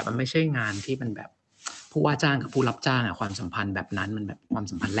ออกแบบมันไม่ใช่งานที่มันแบบผู้ว่าจ้างกับผู้รับจ้างอะความสัมพันธ์แบบนั้นมันแบบความ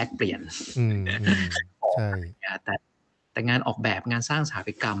สัมพันธ์แลกเปลี่ยนใช่แต่งานออกแบบงานสร้างสถา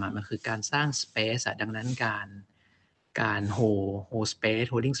ปัตยกรรมมันคือการสร้างสเปซดังนั้นการโฮสเปซ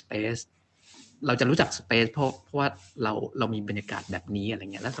โฮลดิ้งสเปซเราจะรู้จักสเปซเพราะว่าเรามีบรรยากาศแบบนี้อะไร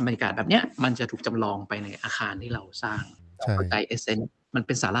เงี้ยแล้วบรรยากาศแบบเนี้ยมันจะถูกจำลองไปในอาคารที่เราสร้างเข้าใจเอเซนส์มันเ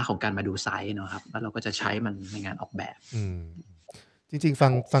ป็นสาระของการมาดูไซต์เนาะครับแล้วเราก็จะใช้มันในงานออกแบบจริงๆ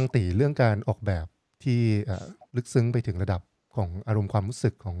ฟังตีเรื่องการออกแบบที่ลึกซึ้งไปถึงระดับของอารมณ์ความรู้สึ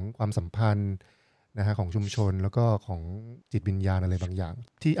กของความสัมพันธ์นะฮะของชุมชนแล้วก็ของจิตวิญญาณอะไรบางอย่าง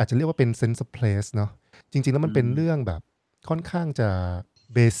ที่อาจจะเรียกว่าเป็น sense of place เนาะจริงๆแล้วมันเป็นเรื่องแบบค่อนข้างจะ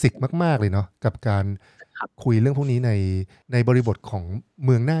เบสิกมากๆเลยเนาะกับการคุยเรื่องพวกนี้ในบริบทของเ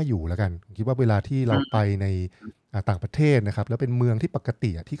มืองน่าอยู่แล้วกันผมคิดว่าเวลาที่เราไปในต่างประเทศนะครับแล้วเป็นเมืองที่ปก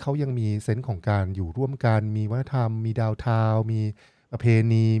ติที่เขายังมีเซนส์ของการอยู่ร่วมกันมีวัฒนธรรมมีดาวน์ทาวน์มีประเพ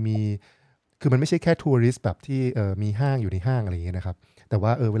ณีคือมันไม่ใช่แค่ทัวริสต์แบบที่มีห้างอยู่ในห้างอะไรอย่างเงี้ยนะครับแต่ว่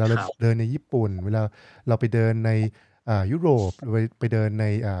าเวลาเราเดินในญี่ปุ่นเวลาเราไปเดินในยุโรปหรือไปเดินใน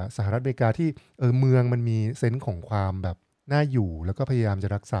สหรัฐอเมริกาที่เมืองมันมีเซนส์ของความแบบน่าอยู่แล้วก็พยายามจะ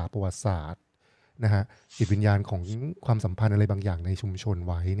รักษาประวัติศาสตร์นะฮะจิตวิญญาณของความสัมพันธ์อะไรบางอย่างในชุมชน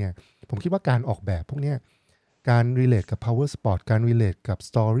ไว้เนี่ยผมคิดว่าการออกแบบพวกเนี้ยการ relate กับ power spot การ relate กับ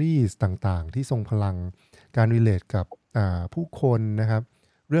stories ต่างๆที่ทรงพลังการ relate กับผู้คนนะครับ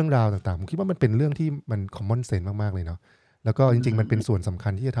เรื่องราวต่างๆผมคิดว่ามันเป็นเรื่องที่มัน common sense มากๆเลยเนาะแล้วก็จริงๆมันเป็นส่วนสำคั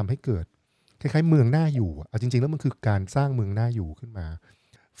ญที่จะทำให้เกิดคล้ายๆเมืองน่าอยู่เอาจริงๆแล้วมันคือการสร้างเมืองน่าอยู่ขึ้นมา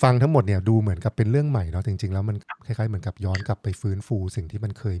ฟังทั้งหมดเนี่ยดูเหมือนกับเป็นเรื่องใหม่เนาะจริงๆแล้วมันคล้ายๆเหมือนกับย้อนกลับไปฟื้นฟูสิ่งที่มั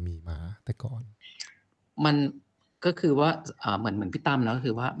นเคยมีมาแต่ก่อนมันก็คือว่าเหมือนพี่ตั้มนะก็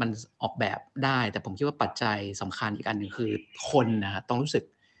คือว่ามันออกแบบได้แต่ผมคิดว่าปัจจัยสำคัญอีกอันหนึ่งคือคนนะฮะต้องรู้สึก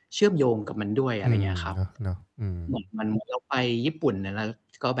เชื่อมโยงกับมันด้วยอะไรเงี้ยครับเนาะมันเราไปญี่ปุ่นเนี่ยแล้ว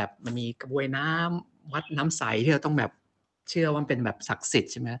ก็แบบมันมีกระบวยน้ำวัดน้ำใสที่เราต้องแบบเชื่อว่ามันเป็นแบบศักดิ์สิท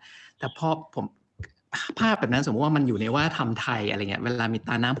ธิ์ใช่ไหมแต่พอผมภาพแบบนั้นสมมติว่ามันอยู่ในวัฒนธรรมไทยอะไรเงี้ยเวลามีต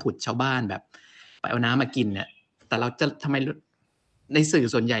าน้ำผุดชาวบ้านแบบไปเอาน้ำมากินเนี่ยแต่เราจะทำไมในสื่อ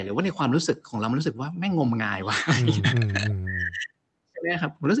ส่วนใหญ่หรือว่าในความรู้สึกของเรามันรู้สึกว่าแม่งงมงายว่ะใช่ไหมครั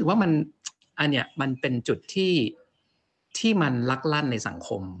บผมรู้สึกว่ามัน อันเนี้ยมันเป็นจุดที่มันลักลั่นในสังค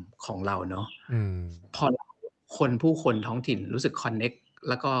มของเราเนาะพอผู้คนท้องถิ่นรู้สึกคอนเน็ก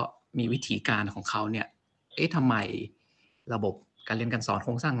แล้วก็มีวิธีการของเขาเนี่ยทำไมระบบการเรียนการสอนโค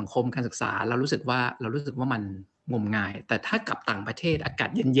รงสร้างสังคมการศึกษาเรารู้สึกว่ามันงมงายแต่ถ้ากลับต่างประเทศอากาศ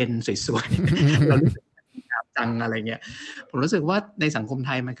เย็นๆสวยๆ เรารู้สึกงามจังอะไรเงี้ยผมรู้สึกว่าในสังคมไ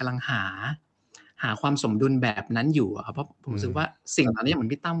ทยมันกำลังหาความสมดุลแบบนั้นอยู่ครับเพราะผมรู้สึกว่าสิ่งเหล่านี้เหมือน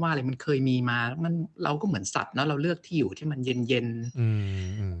พี่ตั้มว่าเลยมันเคยมีมามันเราก็เหมือนสัตว์เนาะเราเลือกที่อยู่ที่มันเย็น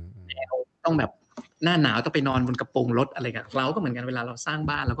ๆต้องแบบหน้าหนาวต้องไปนอนบนกระโปรงรถอะไรกันเราก็เหมือนกันเวลาเราสร้าง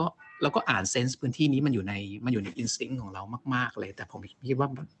บ้านเราก็อ่านเซนส์พื้นที่นี้มันอยู่ในอินสติ้งของเรามากๆเลยแต่ผมคิดว่า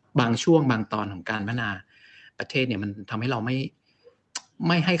บางช่วงบางตอนของการพัฒนาประเทศเนี่ยมันทำให้เราไ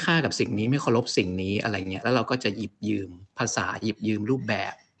ม่ให้ค่ากับสิ่งนี้ไม่เคารพสิ่งนี้อะไรเงี้ยแล้วเราก็จะหยิบยืมภาษาหยิบยืมรูปแบ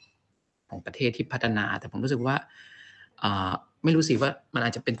บของประเทศที่พัฒนาแต่ผมรู้สึกว่าไม่รู้สิว่ามันอ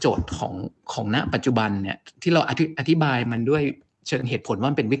าจจะเป็นโจทย์ของณปัจจุบันเนี่ยที่เราอธิบายมันด้วยเชิงเหตุผลว่า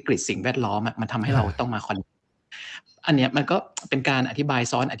มันเป็นวิกฤตสิ่งแวดล้อมมันทำให้เราต้องมาอันเนี้ยมันก็เป็นการอธิบาย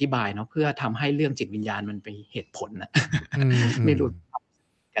ซ้อนอธิบายเนาะเพื่อทำให้เรื่องจิตวิญญาณมันเป็นเหตุผลนะไม่รู้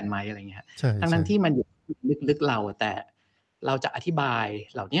กันไหมอะไรเงี้ยทั้งนั้นที่มันอยู่ลึกๆเราแต่เราจะอธิบาย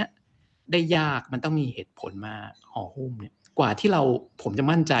เหล่านี้ได้ยากมันต้องมีเหตุผลมาห่อหุ้มเนี่ยกว่าที่ผมจะ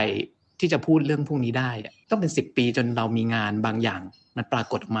มั่นใจที่จะพูดเรื่องพวกนี้ได้ต้องเป็น10 ปีจนเรามีงานบางอย่างมันปรา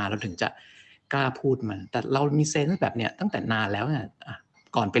กฏออกมาเราถึงจะกล้าพูดมันแต่เรามีเซนส์แบบเนี้ยตั้งแต่นานแล้วเนี่ย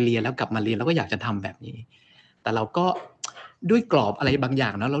ก่อนไปเรียนแล้วกลับมาเรียนเราก็อยากจะทำแบบนี้แต่เราก็ด้วยกรอบอะไรบางอย่า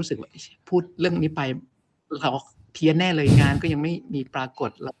งเนาะเรารู้สึกว่าพูดเรื่องนี้ไปเราเพี้ยนแน่เลยงานก็ยังไม่มีปรากฏ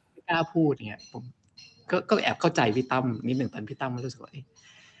เราไม่กล้าพูดเนี่ยผมก็แอบเข้าใจพี่ตั้มนิดหนึ่งตอนพี่ตั้มรู้สึกว่า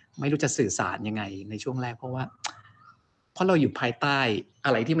ไม่รู้จะสื่อสารยังไงในช่วงแรกเพราะเราอยู่ภายใต้อ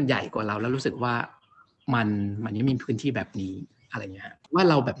ะไรที่มันใหญ่กว่าเราแล้วรู้สึกว่ามันยังมีพื้นที่แบบนี้อะไรเงี้ยว่า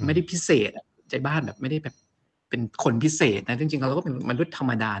เราแบบไม่ได้พิเศษใจบ้านแบบไม่ได้แบบเป็นคนพิเศษนะจริงๆเราก็เป็นมนุษย์ธรร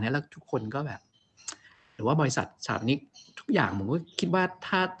มดาเนี่ยแล้วทุกคนก็แบบหรือว่าบริษัทสถาปนิกทุกอย่างผมก็คิดว่า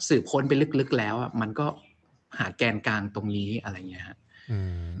ถ้าสืบค้นไปลึกๆแล้วมันก็หาแกนกลางตรงนี้อะไรเงี้ย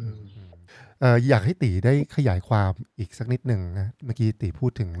อยากให้ตีได้ขยายความอีกสักนิดหนึ่งนะเมื่อกี้ตีพู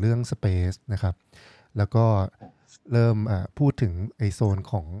ดถึงเรื่อง Space นะครับแล้วก็เริ่มพูดถึงไอโซน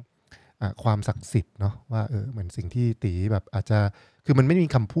ของความศักดิ์สิทธิ์เนาะว่าเหมือนสิ่งที่ตีแบบอาจจะคือมันไม่มี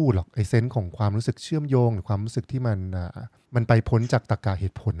คำพูดหรอกไอเซนส์ของความรู้สึกเชื่อมโยงหรือความรู้สึกที่มันไปพ้นจากตรรกะเห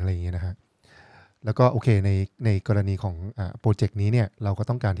ตุผลอะไรอย่างเงี้ยนะฮะแล้วก็โอเคในกรณีของโปรเจกต์นี้เนี่ยเราก็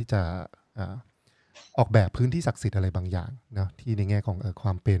ต้องการที่จะออกแบบพื้นที่ศักดิ์สิทธิ์อะไรบางอย่างเนาะที่ในแง่ของคว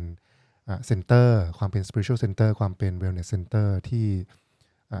ามเป็นเซ็นเตอร์ความเป็น spiritual center ความเป็น wellness center ที่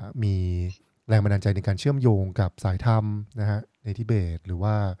มีแรงบันดาลใจในการเชื่อมโยงกับสายธรรมนะฮะในทิเบตหรือ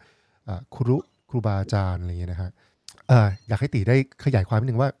ว่าครูบาอาจารย์อะไรอย่างเงี้ยนะฮะอยากให้ตีได้ขยายความนิด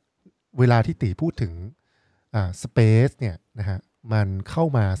นึงว่าเวลาที่ตีพูดถึงspace เนี่ยนะฮะมันเข้า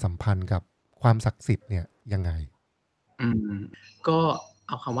มาสัมพันธ์กับความศักดิ์สิทธิ์เนี่ยยังไงก็เ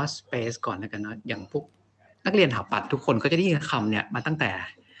อาคำว่า space ก่อนแล้วกันเนาะอย่างพวกนักเรียนสถาปัตย์ทุกคนก็จะได้ยินคำเนี่ยมาตั้งแต่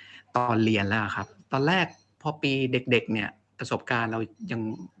ตอนเรียนแล้วครับตอนแรกพอปีเด็กๆเนี่ยประสบการณ์เรายัง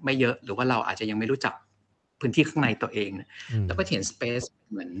ไม่เยอะหรือว่าเราอาจจะยังไม่รู้จักพื้นที่ข้างในตัวเองแล้วก็เห็น space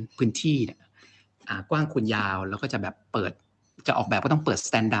เหมือนพื้นที่เนี่ยกว้างคูณยาวแล้วก็จะแบบเปิดจะออกแบบก็ต้องเปิด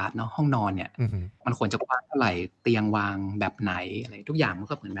standard เนาะห้องนอนเนี่ยมันควรจะกว้างเท่าไหร่เตียงวางแบบไหนอะไรทุกอย่างมัน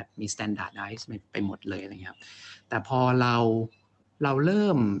ก็เหมือนแบบมี standardize ไปหมดเลยอะไรเงี้ยครับแต่พอเราเริ่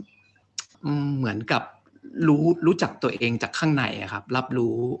มเหมือนกับรู้จักตัวเองจากข้างในครับรับ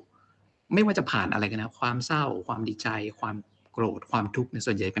รู้ไม่ว่าจะผ่านอะไรกันนะความเศร้าความดีใจความโกรธความทุกข์ใน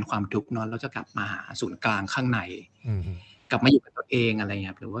ส่วนใหญ่เป็นความทุกข์เนาะเราจะกลับมาหาศูนย์กลางข้างในกลับมาอยู่กับตัวเองอะไรเ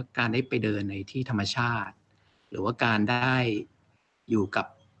งี้ยหรือว่าการได้ไปเดินในที่ธรรมชาติหรือว่าการได้อยู่กับ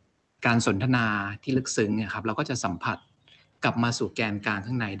การสนทนาที่ลึกซึ้งเนี่ยครับเราก็จะสัมผัสกลับมาสู่แกนกลาง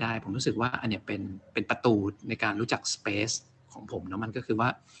ข้างในได้ผมรู้สึกว่าอันเนี้ยเป็นประตูในการรู้จัก space ของผมเนาะมันก็คือว่า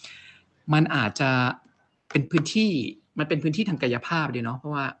มันอาจจะเป็นพื้นที่มันเป็นพื้นที่ทางกายภาพดีเนาะเพรา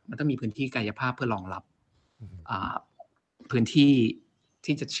ะว่ามันต้องมีพื้นที่กายภาพเพื่อรองรับพื้นที่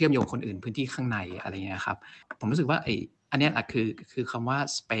ที่จะเชื่อมโยงคนอื่นพื้นที่ข้างในอะไรเงี้ยครับผมรู้สึกว่าอันนี้แหละคือคำว่า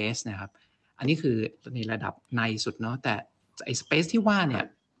space นะครับอันนี้คือในระดับในสุดเนาะแต่ไอ้ space ที่ว่าเนี่ย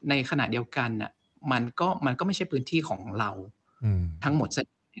ในขณะเดียวกันน่ะมันก็ไม่ใช่พื้นที่ของเราทั้งหมด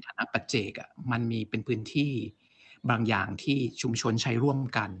ในฐานะปัจเจกมันมีเป็นพื้นที่บางอย่างที่ชุมชนใช้ร่วม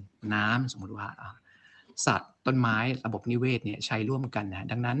กันน้ำสมมติว่าสัตว์ต้นไม้ระบบนิเวศเนี่ยใช้ร่วมกันนะ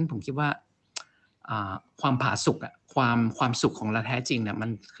ดังนั้นผมคิดว่าความผาสุกความสุขของเราแท้จริงเนี่ยมัน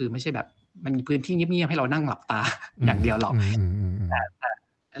คือไม่ใช่แบบมันมีพื้นที่เงียบๆให้เรานั่งหลับตาอย่างเดียวหรอก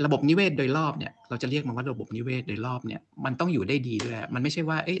ระบบนิเวศโดยรอบเนี่ยเราจะเรียกมันว่าระบบนิเวศโดยรอบเนี่ยมันต้องอยู่ได้ดีด้วยมันไม่ใช่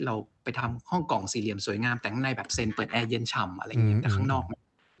ว่าเราไปทำห้องกล่องสี่เหลี่ยมสวยงามแต่ข้างในแบบเซนเปิดแอร์เย็นฉ่ำอะไรอย่างเงี้ยแต่ข้างนอก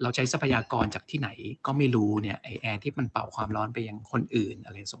เราใช้ทรัพยากรจากที่ไหนก็ไม่รู้เนี่ยไอแอร์ที่มันเป่าความร้อนไปยังคนอื่นอ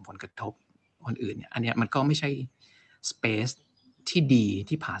ะไรส่งผลกระทบคนอื่นเนี่ยอันเนี้ยมันก็ไม่ใช่สเปซที่ดี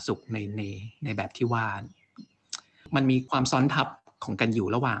ที่ผาสุกในแบบที่ว่ามันมีความซ้อนทับของกันอยู่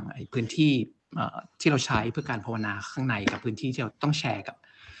ระหว่างไอ้พื้นที่ที่เราใช้เพื่อการภาวนาข้างในกับพื้นที่ที่เราต้องแชร์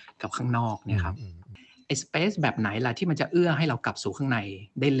กับข้างนอกเนี่ยครับไอ้สเปซแบบไหนล่ะที่มันจะเอื้อให้เรากลับสู่ข้างใน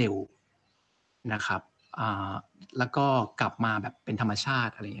ได้เร็วนะครับแล้วก็กลับมาแบบเป็นธรรมชา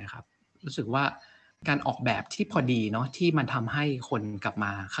ติอะไรอย่างเงี้ยครับรู้สึกว่าการออกแบบที่พอดีเนาะที่มันทำให้คนกลับม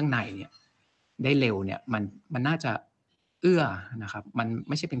าข้างในเนี่ยได้เร็วเนี่ยมันน่าจะเอื้อนะครับมันไ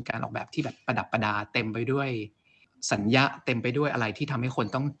ม่ใช่เป็นการออกแบบที่แบบประดับประดาเต็มไปด้วยสัญญาเต็มไปด้วยอะไรที่ทำให้คน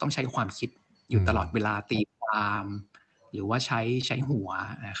ต้องใช้ความคิดอยู่ตลอดเวลาตีความหรือว่าใช้หัว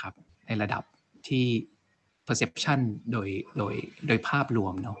นะครับในระดับที่ perception โดยภาพรว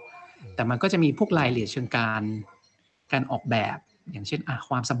มเนาะแต่มันก็จะมีพวกรายละเอียดเชิงการออกแบบอย่างเช่น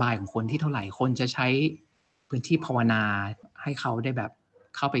ความสบายของคนที่เท่าไหร่คนจะใช้พื้นที่ภาวนาให้เขาได้แบบ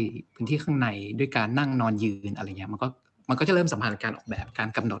เข้าไปพื้นที่ข้างในด้วยการนั่งนอนยืนอะไรเงี้ยมันก็จะเริ่มสัมพันธ์กับการออกแบบการ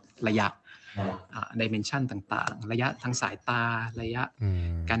กำหนดระยะdimension ต่างๆระยะทางสายตาระยะ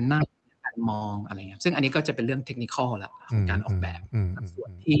การนั่งการมองอะไรเงี้ยซึ่งอันนี้ก็จะเป็นเรื่องเทคนิคอลละของการออกแบบส่ว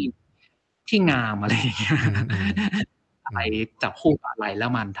นที่งามอะไรอย่างเงี้ยอะไรจับคู่กับอะไรแล้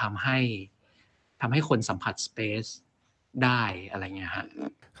วมันทำให้คนสัมผัสสเปซได้อะไรเงี้ยฮะ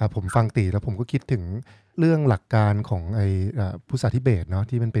ครับผมฟังตีแล้วผมก็คิดถึงเรื่องหลักการของพุทธศาสตร์ทิเบตเนาะ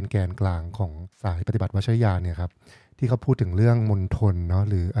ที่มันเป็นแกนกลางของสายปฏิบัติวัชรยานเนี่ยครับที่เขาพูดถึงเรื่องมณฑลเนาะ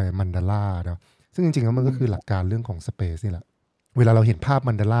หรือมันดาล่าเนาะซึ่งจริงๆแล้วมันก็คือหลักการเรื่องของสเปซนี่แหละเวลาเราเห็นภาพ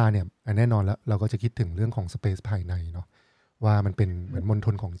มันดาล่าเนี่ยแน่นอนแล้วเราก็จะคิดถึงเรื่องของสเปซภายในเนาะว่ามันเป็นเหมือนมณฑ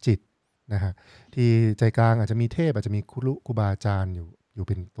ลของจิตนะฮะที่ใจกลางอาจจะมีเทพอาจจะมีครูบาอาจารย์อยู่เ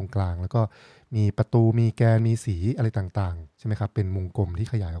ป็นตรงกลางแล้วก็มีประตูมีแกนมีสีอะไรต่างๆใช่ไหมครับเป็นวงกลมที่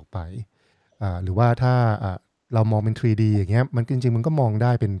ขยายออกไปหรือว่าถ้าเรามองเป็น 3D อย่างเงี้ยมันจริงๆมันก็มองไ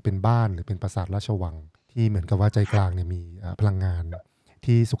ด้เป็นบ้านหรือเป็นปราสาทราชวังที่เหมือนกับว่าใจกลางเนี่ยมีพลังงาน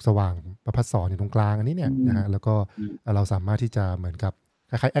ที่สุขสว่างประภัสสรอยู่ตรงกลางอันนี้เนี่ยนะฮะแล้วก็เราสามารถที่จะเหมือนกับ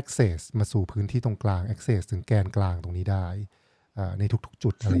คล้ายๆ access มาสู่พื้นที่ตรงกลาง access ถึงแกนกลางตรงนี้ได้ในทุกๆจุ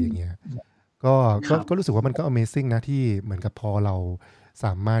ดอะไรอย่างเงี้ยก็รู้สึกว่ามันก็ Amazing นะที่เหมือนกับพอเราส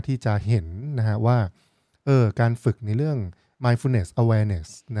ามารถที่จะเห็นนะฮะว่าการฝึกในเรื่อง mindfulness awareness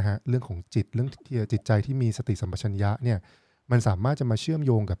นะฮะเรื่องของจิตเรื่องที่จิตใจที่มีสติสัมปชัญญะเนี่ยมันสามารถจะมาเชื่อมโ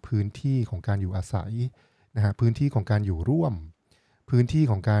ยงกับพื้นที่ของการอยู่อาศัยนะฮะพื้นที่ของการอยู่ร่วมพื้นที่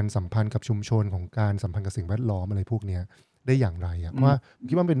ของการสัมพันธ์กับชุมชนของการสัมพันธ์กับสิ่งแวดล้อมอะไรพวกนี้ได้อย่างไรเพราะว่าผม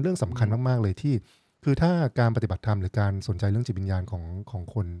คิดว่าเป็นเรื่องสำคัญมากๆเลยที่คือถ้าการปฏิบัติธรรมหรือการสนใจเรื่องจิตวิญญาณของ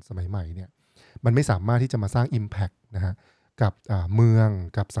คนสมัยใหม่เนี่ยมันไม่สามารถที่จะมาสร้าง impact นะฮะกับเมือง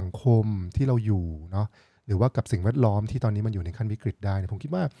กับสังคมที่เราอยู่เนาะหรือว่ากับสิ่งแวดล้อมที่ตอนนี้มันอยู่ในขั้นวิกฤตได้ผมคิด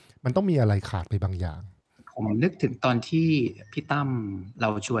ว่ามันต้องมีอะไรขาดไปบางอย่างผมนึกถึงตอนที่พี่ตั้มเรา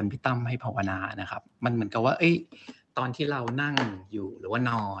ชวนพี่ตั้มให้ภาวนานะครับมันเหมือนกับว่าตอนที่เรานั่งอยู่หรือว่า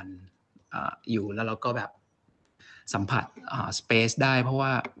นอนอยู่แล้วเราก็แบบสัมผัสสเปซได้เพราะว่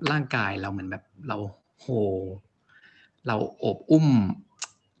าร่างกายเราเหมือนแบบเราเราโอบอุ้ม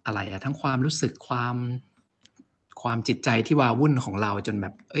อะไรทั้งความรู้สึกความจิตใจที่วาวุ่นของเราจนแบ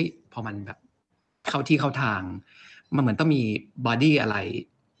บพอมันแบบเข้าที่เข้าทางมันเหมือนต้องมีบอดี้อะไร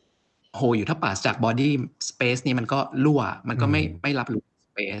อยู่ถ้าปราศจากบอดี้สเปซนี้มันก็รั่วมันก็ไม่รับรู้ส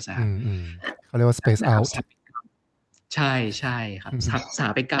เปซนะครับเขาเรียกว่า space out ใช่ครับสถา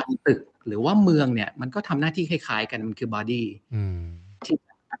ปัตยกรรมตึกหรือว่าเมืองเนี่ยมันก็ทำหน้าที่คล้ายๆกันมันคือบอดี้ที่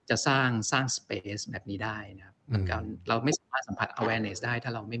จะสร้างสเปซแบบนี้ได้นะครับมันก็เราไม่สามารถสัมผัส awareness ได้ถ้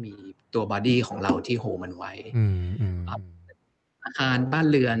าเราไม่มีตัวบอดี้ของเราที่โฮมันไว้อาคารบ้าน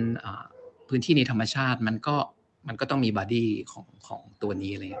เรือนพื้นที่ในธรรมชาติมันก็ต้องมีบอดี้ของตัว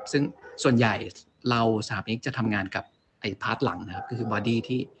นี้อะไรซึ่งส่วนใหญ่เราสถาปนิกจะทำงานกับไอ้พาร์ทหลังนะครับก็คือบอดี้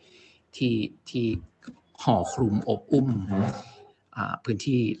ที่ห่อคลุมอบอุ้มพื้น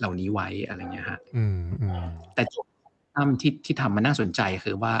ที่เหล่านี้ไว้อะไรเงี้ยฮะแต่ที่ทำมันน่าสนใจ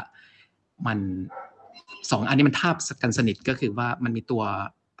คือว่ามันสองอันนี้มันทาบกันสนิทก็คือว่ามันมีตัว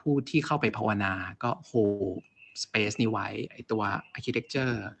ผู้ที่เข้าไปภาวนาก็โฮสเปซนี้ไว้ไอตัวอาร์คิเทคเจอ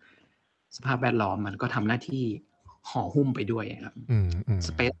ร์สภาพแวดล้อมมันก็ทำหน้าที่ห่อหุ้มไปด้วยครับส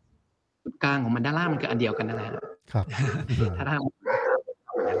เปซกลางของมันด้านล่างมันคืออันเดียวกันนั่นแหละครับถ้าด้านล่าง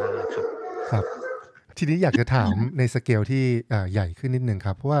ครับทีนี้อยากจะถามในสเกลที่ใหญ่ขึ้นนิดนึงค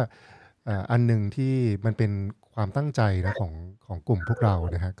รับเพราะว่าอันหนึ่งที่มันเป็นความตั้งใจนะของกลุ่มพวกเรา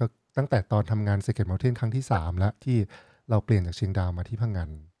นะฮะก็ตั้งแต่ตอนทำงาน Secret Mountain ครั้งที่3แล้วที่ เราเปลี่ยนจากเชียงดาวมาที่พะงัน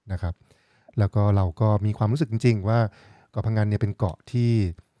นะครับแล้วก็เราก็มีความรู้สึกจริงๆว่าเกาะพะงันเนี่ยเป็นเกาะที่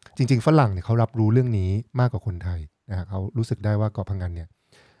จริงๆฝรั่งเนี่ยเขารับรู้เรื่องนี้มากกว่าคนไทยนะฮะเขารู้สึกได้ว่าเกาะพะงันเนี่ย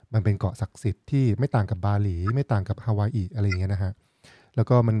มันเป็นเกาะศักดิ์สิทธิ์ที่ไม่ต่างกับบาหลีไม่ต่างกับฮาวายอะไรอย่างเงี้ยนะฮะแล้ว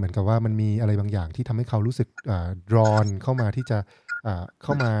ก็มันเหมือนกับว่ามันมีอะไรบางอย่างที่ทำให้เขารู้สึกdrawn เข้ามาที่จะเข้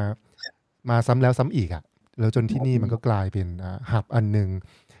ามาซ้ำแล้วซ้ำอีกอะแล้วจนที่นี่มันก็กลายเป็นหับอันหนึ่ง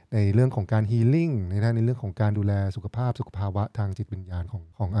ในเรื่องของการฮีลิ่งในเรื่องของการดูแลสุขภาวะทางจิตวิญญาณ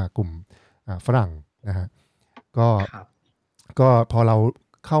ของกลุ่มฝรั่งนะฮะก็ ครับก็พอเรา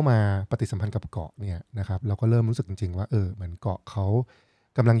เข้ามาปฏิสัมพันธ์กับเกาะเนี่ยนะครับเราก็เริ่มรู้สึกจริงๆว่าเหมือนเกาะเขา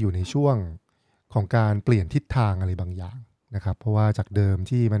กำลังอยู่ในช่วงของการเปลี่ยนทิศทางอะไรบางอย่างนะครับเพราะว่าจากเดิม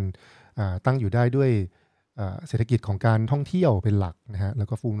ที่มันตั้งอยู่ได้ด้วยเศรษฐกิจของการท่องเที่ยวเป็นหลักนะฮะแล้ว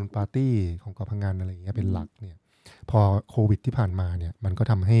ก็ฟูลมูนปาร์ตี้ของเกาะพะงันอะไรอย่างเงี้ยเป็นหลักเนี่ยพอโควิดที่ผ่านมาเนี่ยมันก็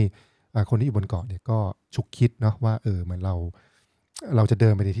ทำให้คนที่อยู่บนเกาะเนี่ยก็ฉุกคิดเนาะว่าเหมือนเราจะเดิ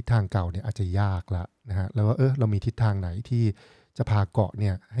นไปในทิศทางเก่าเนี่ยอาจจะยากละนะฮะแล้วว่าเรามีทิศทางไหนที่จะพาเกาะเ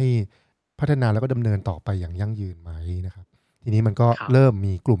นี่ยให้พัฒนาแล้วก็ดำเนินต่อไปอย่างยั่งยืนไหมนะครับทีนี้มันก็ครับเริ่ม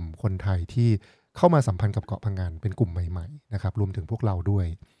มีกลุ่มคนไทยที่เข้ามาสัมพันธ์กับเกาะพะงันเป็นกลุ่มใหม่ๆนะครับรวมถึงพวกเราด้วย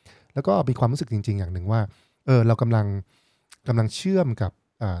แล้วก็มีความรู้สึกจริงๆอย่างหนึ่งว่าเรากำลังเชื่อมกับ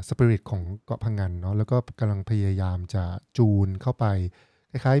สปิริตของเกาะพะงันเนาะแล้วก็กำลังพยายามจะจูนเข้าไป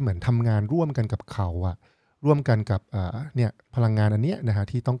คล้ายๆเหมือนทำงานร่วมกันกับเขาอะ ร่วมกันกับเนี่ยพลังงานอันเนี้ยนะฮะ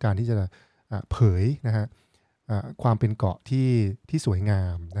ที่ต้องการที่จะเผยนะฮะความเป็นเกาะที่สวยงา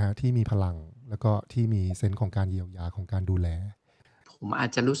มนะฮะที่มีพลังแล้วก็ที่มีเซนส์ของการเยียวยาของการดูแลผมอาจ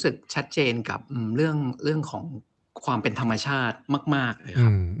จะรู้สึกชัดเจนกับเรื่องของความเป็นธรรมชาติมากๆเลยครั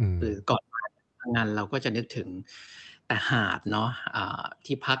บคือก่อนมาทำงานเราก็จะนึกถึงแต่หาดเนาะ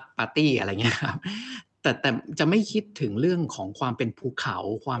ที่พักปาร์ตีอะไรเงี้ยครับแต่จะไม่คิดถึงเรื่องของความเป็นภูเขา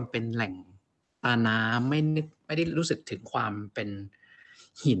ความเป็นแหล่งตาน้ำไม่ได้รู้สึกถึงความเป็น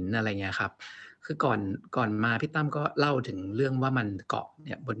หินอะไรเงี้ยครับคือก่อนมาพี่ตั้มก็เล่าถึงเรื่องว่ามันเกาะเ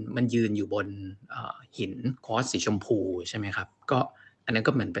นี่ยมันยืนอยู่บนหินควอตซ์สีชมพูใช่ไหมครับก็อันนั้น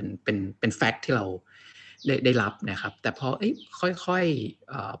ก็เหมือนเป็นแฟกต์ที่เราได้รับนะครับแต่พอค่อย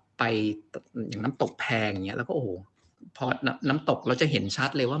ๆไปอย่างน้ำตกแพงอย่างเงี้ยแล้วก็โอ้โหพอน้ำตกเราจะเห็นชัด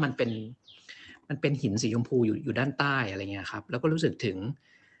เลยว่ามันเป็นหินสีชมพูอยู่ด้านใต้อะไรเงี้ยครับแล้วก็รู้สึกถึง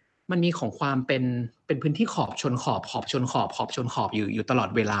มันมีของความเป็นพื้นที่ขอบชนขอบขอบชนขอบขอบชนขอบอยู่ตลอด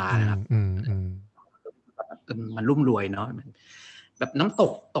เวลานะครับมันรุ่มรวยเนาะแบบน้ำ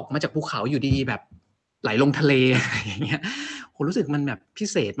ตกมาจากภูเขาอยู่ดีๆแบบไหลลงทะเลอะไรอย่างเงี้ยผมรู้สึกมันแบบพิ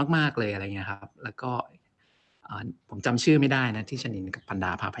เศษมากๆเลยอะไรเงี้ยครับแล้วก็ผมจำชื่อไม่ได้นะที่ชนินกับพันด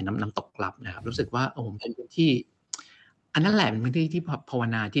าพาไปน้ำตกลับนะครับรู้สึกว่าโอ้โหเป็นพื้นที่อันนั้นแหละเป็นพื้นที่ที่ภาว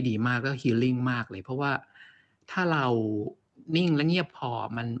นาที่ดีมากแล้วฮีลลิ่งมากเลยเพราะว่าถ้าเรานิ่งและเงียบพอ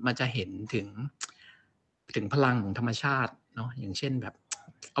มันจะเห็นถึงพลังของธรรมชาติเนาะอย่างเช่นแบบ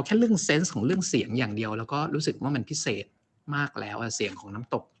เอาแค่เรื่องเซนส์ของเรื่องเสียงอย่างเดียวแล้วก็รู้สึกว่ามันพิเศษมากแล้วเสียงของน้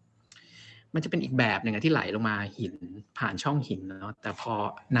ำตกมันจะเป็นอีกแบบหนึ่งที่ไหลลงมาหินผ่านช่องหินเนาะแต่พอ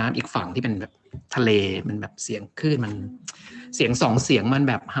น้ำอีกฝั่งที่เป็นแบบทะเลมันแบบเสียงคลื่นมันเสียงสองเสียงมัน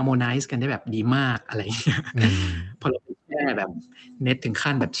แบบฮาร์โมไนซ์กันได้แบบดีมากอะไรอย่างเงี้ยพอเราแช่แบบเน็ตถึง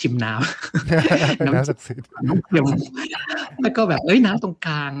ขั้นแบบชิมน้ำ น้ำศักดิ์สิทธิ์น้ำเค็มแล้วก็แบบน้ำตรงก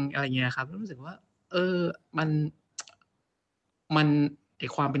ลางอะไรเงี้ยครับรู้สึกว่ามันไอ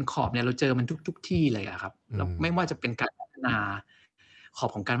ความเป็นขอบเนี่ยเราเจอมันทุกที่เลยอะครับแล้วไม่ว่าจะเป็นการพัฒนาขอบ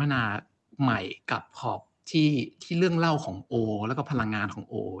ของการพัฒนาใหม่กับขอบที่เรื่องเล่าของโอแล้วก็พลังงานของ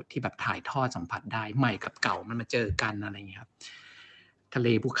โอที่แบบถ่ายทอดสัมผัสได้ใหม่กับเก่ามันมาเจอกันอะไรเงี้ยครับทะเล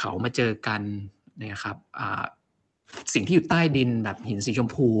ภูเขามาเจอกันเนี่ยครับสิ่งที่อยู่ใต้ดินแบบหินสีชม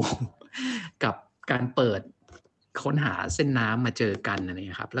พูกับการเปิดค้นหาเส้นน้ำมาเจอกันอะไรเ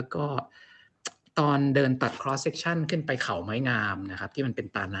งี้ยครับแล้วก็ตอนเดินตัด cross section ขึ้นไปเขาไม้งามนะครับที่มันเป็น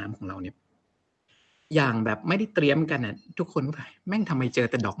ตาน้ำของเราเนี่ยอย่างแบบไม่ได้เตรียมกันน่ะทุกคนก็แม่งทำไมเจอ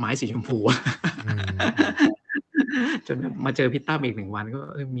แต่ดอกไม้สีชมพูจนมาเจอพี่ตั้มอีก1 วันก็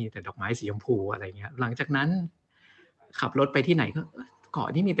มีแต่ดอกไม้สีชมพูอะไรเงี้ยหลังจากนั้นขับรถไปที่ไหนก็เกาะ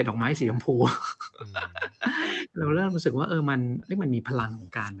นี่มีแต่ดอกไม้สีชมพูเราเริ่มรู้สึกว่ามันมีพลังของ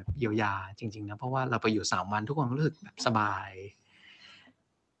การแบบเยียวยาจริงๆนะเพราะว่าเราไปอยู่3 วันทุกคนรู้สึกแบบสบาย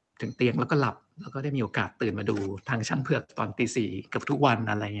ถึงเตียงแล้วก็หลับแล้วก็ได้มีโอกาสตื่นมาดูทางช่างเผือกตอนตี 4เกือบทุกวัน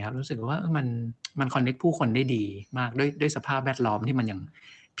อะไรเงี้ยรู้สึกว่ามันคอนเนคผู้คนได้ดีมากด้วยสภาพแวดล้อมที่มันยัง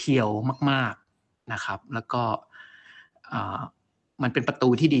เพียวมากๆนะครับแล้วก็มันเป็นประตู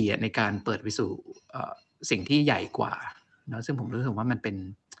ที่ดีในการเปิดไปสู่สิ่งที่ใหญ่กว่านะซึ่งผมรู้สึกว่ามันเ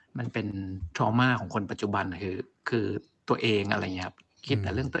ป็น trauma ของคนปัจจุบันคือตัวเองอะไรเงี้ยครับคิดแ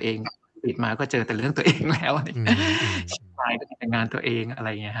ต่เรื่องตัวเอง ปิดมาก็เจอแต่เรื่องตัวเองแล้วอะไร อืมเชียงรายก็มีแต่งานตัวเองอะไร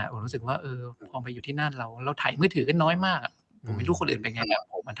เงี้ยฮะผมรู้สึกว่าพอไปอยู่ที่นั่นเราถ่ายมือถือกันน้อยมากผมไม่รู้คนอื่นเป็นไงแต่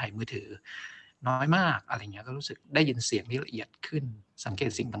ผมมันถ่ายมือถือน้อยมากอะไรเงี้ยก็รู้สึกได้ยินเสียงที่ละเอียดขึ้นสังเกต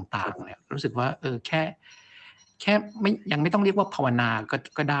สิ่งต่างๆเนี่ยรู้สึกว่าแค่ไม่ยังไม่ต้องเรียกว่าภาวนา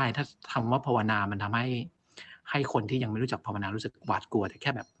ก็ได้ถ้าคำว่าภาวนามันทำให้คนที่ยังไม่รู้จักภาวนารู้สึกหวาดกลัวแต่แ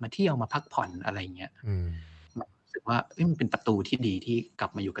ค่แบบมาเที่ยวมาพักผ่อนอะไรเงี้ยรู้สึกว่ามันเป็นประตูที่ดีที่กลั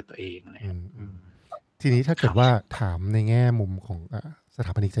บมาอยู่กับตัวเองอะไรทีนี้ถ้าเกิดว่าถามในแง่มุมของสถ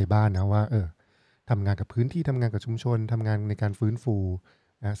าปนิกใจบ้านนะว่าทำงานกับพื้นที่ทำงานกับชุมชนทำงานในการฟื้นฟู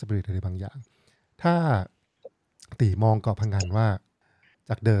สปิริตอะไรบางอย่างถ้าตีมองเกาะพะงันว่า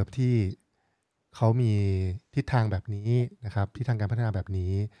จากเดิมที่เขามีทิศทางแบบนี้นะครับทิศทางการพัฒนาแบบ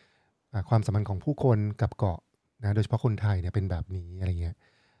นี้ความสัมพันธ์ของผู้คนกับเกาะนะโดยเฉพาะคนไทยเนี่ยเป็นแบบนี้อะไรเงี้ย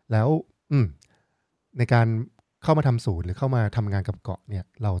แล้วในการเข้ามาทำศูนย์หรือเข้ามาทำงานกับเกาะเนี่ย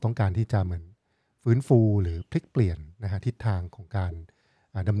เราต้องการที่จะเหมือนฟื้นฟูหรือพลิกเปลี่ยนนะฮะทิศทางของการ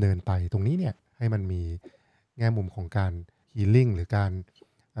ดำเนินไปตรงนี้เนี่ยให้มันมีแง่มุมของการฮีลิ่งหรือการ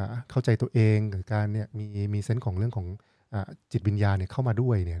เข้าใจตัวเองหรือการเนี่ยมีเซนส์ของเรื่องของจิตวิญญาณเนี่ยเข้ามาด้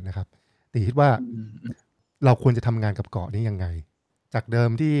วยเนี่ยนะครับตีคิดว่าเราควรจะทำงานกับเกาะนี้ยังไงจากเดิม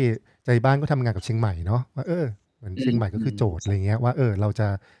ที่ใจบ้านก็ทำงานกับเชียงใหม่เนาะว่าเหมือนเชียงใหม่ก็คือโจทย์อะไรเงี้ยว่าเราจะ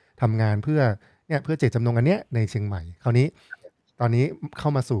ทำงานเพื่อเจตจำนงอันเนี้ยในเชียงใหม่คราวนี้ตอนนี้เข้า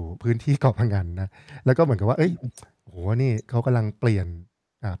มาสู่พื้นที่เกาะพะงันนะแล้วก็เหมือนกับว่าโอ้โหนี่เขากำลังเปลี่ยน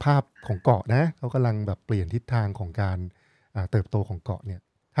ภาพของเกาะนะเขากำลังแบบเปลี่ยนทิศทางของการเติบโตของเกาะเนี่ย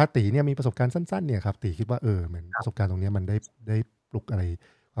ถ้าตีเนี่ยมีประสบการณ์สั้นๆเนี่ยครับตีคิดว่าเหมือนประสบการณ์ตรงนี้มันได้ปลุกอะไร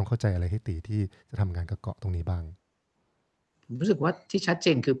ความเข้าใจอะไรให้ตีที่จะทำงานกับเกาะตรงนี้บ้างผมรู้สึกว่าที่ชัดเจ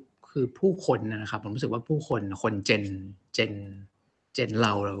นคือผู้คนนะครับผมรู้สึกว่าผู้คนเจนเร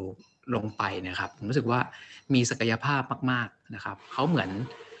าลงไปนะครับผมรู้สึกว่ามีศักยภาพมากๆนะครับเขาเหมือน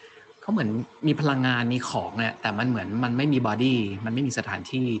มีพลังงานมีของเนี่ยแต่มันเหมือนมันไม่มีบอดี้มันไม่มีสถาน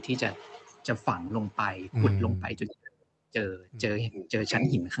ที่ที่จะฝังลงไปขุดลงไปจนเจอชั้น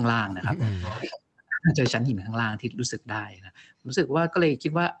หินข้างล่างนะครับเจอชั้นหินข้างล่างที่รู้สึกได้นะรู้สึกว่าก็เลยคิ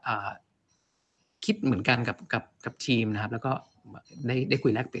ดว่าคิดเหมือนกันกับทีมนะครับแล้วก็ได้คุ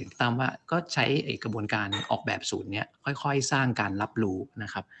ยแลกเปลี่ยนตามว่าก็ใช้กระบวนการออกแบบศูนย์เนี้ยค่อยๆสร้างการรับรู้น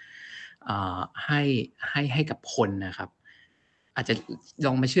ะครับให้กับคนนะครับอาจจะล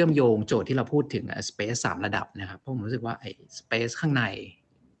องมาเชื่อมโยงโจทย์ที่เราพูดถึงspace 3 ระดับนะครับเพราะผมรู้สึกว่าspace ข้างใน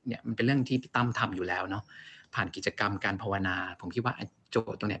เนี่ยมันเป็นเรื่องที่พี่ตั้มทำอยู่แล้วเนาะผ่านกิจกรรมการภาวนาผมคิดว่าโจ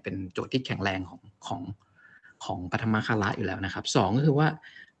ทย์ตรงเนี้ยเป็นโจทย์ที่แข็งแรงของปฐมคาระอยู่แล้วนะครับ2ก็คือว่า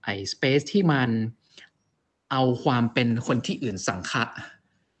space ที่มันเอาความเป็นคนที่อื่นสังฆะ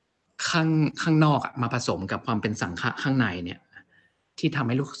ข้างนอกมาผสมกับความเป็นสังฆะข้างในเนี่ยที่ทำใ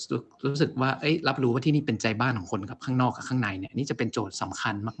ห้รู้สึกว่ารับรู้ว่าที่นี่เป็นใจบ้านของคนกับข้างนอกกับข้างในเนี่ยนี่จะเป็นโจทย์สำคั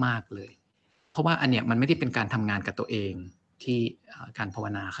ญมากๆเลยเพราะว่าอันเนี้ยมันไม่ได้เป็นการทำงานกับตัวเองที่การภาว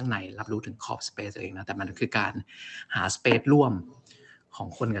นาข้างในรับรู้ถึงขอบสเปซเองนะแต่มันคือการหาสเปซร่วมของ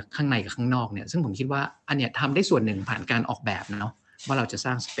คนกับข้างในกับข้างนอกเนี่ยซึ่งผมคิดว่าอันเนี้ยทำได้ส่วนหนึ่งผ่านการออกแบบเนาะว่าเราจะส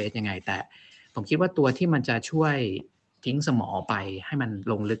ร้างสเปซยังไงแต่ผมคิดว่าตัวที่มันจะช่วยทิ้งสมอไปให้มัน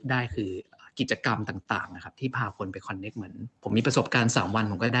ลงลึกได้คือกิจกรรมต่างๆนะครับที่พาคนไปคอนเน็กเหมือนผมมีประสบการณ์3 วัน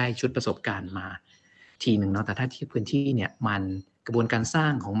ผมก็ได้ชุดประสบการณ์มาทีหนึ่งเนาะแต่ถ้าที่พื้นที่เนี่ยมันกระบวนการสร้า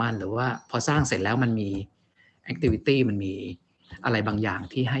งของมันหรือว่าพอสร้างเสร็จแล้วมันมี activity มันมีอะไรบางอย่าง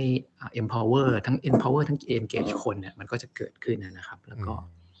ที่ให้ empower ทั้ง engage คนเนี่ยมันก็จะเกิดขึ้นนะครับแล้วก็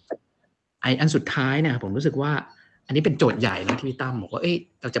อันสุดท้ายเนี่ยผมรู้สึกว่าอันนี้เป็นโจทย์ใหญ่นะที่พี่ตั้มบอกว่า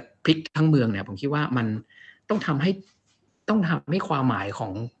เราจะพลิกทั้งเมืองเนี่ยผมคิดว่ามันต้องทำให้ความหมายขอ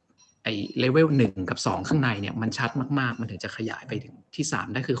งเลเวล1กับ2ข้างในเนี่ยมันชัดมากๆมันถึงจะขยายไปถึงที่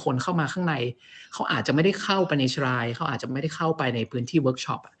3ได้คือคนเข้ามาข้างในเขาอาจจะไม่ได้เข้าไปในชรายเขาอาจจะไม่ได้เข้าไปในพื้นที่เวิร์ก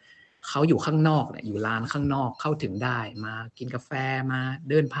ช็อปเขาอยู่ข้างนอกเนี่ยอยู่ลานข้างนอกเข้าถึงได้มากินกาแฟมา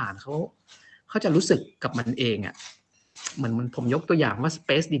เดินผ่านเขาจะรู้สึกกับมันเองอ่ะเหมือนผมยกตัวอย่างว่าสเป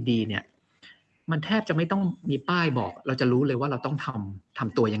ซดีๆเนี่ยมันแทบจะไม่ต้องมีป้ายบอกเราจะรู้เลยว่าเราต้องท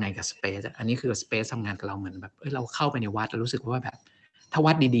ำตัวยังไงกับสเปซอันนี้คือสเปซทำงานกับเราเหมือนแบบเราเข้าไปในวัดเรารู้สึกว่าแบบถ้า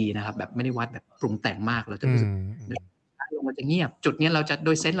วัดดีๆนะครับแบบไม่ได้วัดแบบปรุงแต่งมากเราจะรู้สึกลงมันจะเงียบจุดนี้เราจะโด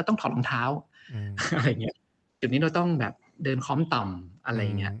ยเซนส์เราต้องถอดรองเท้าอะไรเงี้ยจุดนี้เราต้องแบบเดินค้อมต่ำอะไร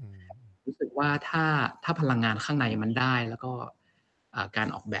เงี้ยรู้สึกว่าถ้าพลังงานข้างในมันได้แล้วก็การ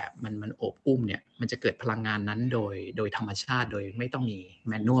ออกแบบมันโอบอุ้มเนี่ยมันจะเกิดพลังงานนั้นโดยธรรมชาติโดยไม่ต้องมีแ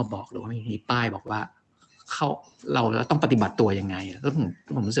มนนวลบอกหรือว่ามีป้ายบอกว่าเราต้องปฏิบัติตัวยังไงแล้ว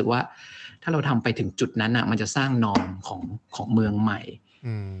ผมรู้สึกว่าถ้าเราทำไปถึงจุดนั้นอ่ะมันจะสร้างนอมของเมืองใหม่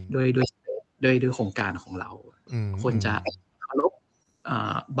โดยโครงการของเราควรจะเคารพ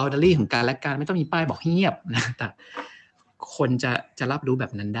boundary ของการและการไม่ต้องมีป้ายบอกให้เงียบนะแต่ คนจะรับรู้แบ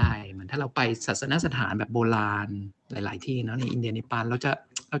บนั้นได้เหมือนถ้าเราไปศาสนสถานแบบโบราณหลายๆที่เนาะในอินเดียเนปาลเรา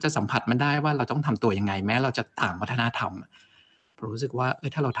จะสัมผัสมันได้ว่าเราต้องทำตัวยังไงแม้เราจะต่างวัฒนธรรมผมรู้สึกว่า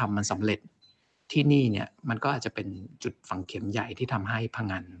ถ้าเราทำมันสำเร็จที่นี่เนี่ยมันก็อาจจะเป็นจุดฝังเข็มใหญ่ที่ทำให้พะ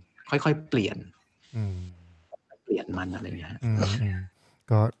งันค่อยๆเปลี่ยนมันอะไรอย่างเงี้ย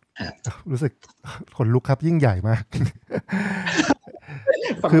ก็รู้สึกขนลุกครับยิ่งใหญ่มาก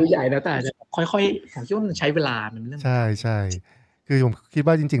ฟังดูใหญ่นะแต่จะค่อยๆผมคิดว่ามันใช้เวลามันเรื่องใช่คือผมคิด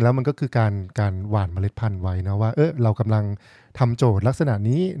ว่าจริงๆแล้วมันก็คือการหว่านเมล็ดพันธุ์ไว้นะว่าเรากำลังทำโจทย์ลักษณะ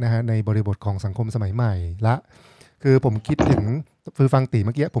นี้นะฮะในบริบทของสังคมสมัยใหม่ละคือผมคิดถึงฟังตีเ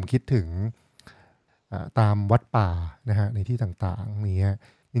มื่อกี้ผมคิดถึงตามวัดป่านะฮะในที่ต่างๆนี้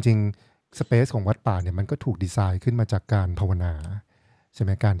จริงๆสเปซของวัดป่าเนี่ยมันก็ถูกดีไซน์ขึ้นมาจากการภาวนาใช่ไห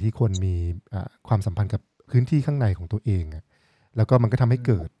มการที่คนมีความสัมพันธ์กับพื้นที่ข้างในของตัวเองแล้วก็มันก็ทำให้เ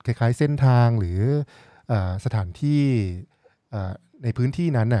กิดคล้ายๆเส้นทางหรือสถานที่ในพื้นที่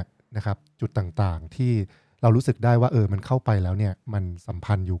นั้นนะครับจุดต่างๆที่เรารู้สึกได้ว่ามันเข้าไปแล้วเนี่ยมันสัม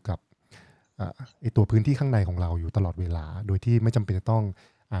พันธ์อยู่กับไอตัวพื้นที่ข้างในของเราอยู่ตลอดเวลาโดยที่ไม่จำเป็นจะต้อง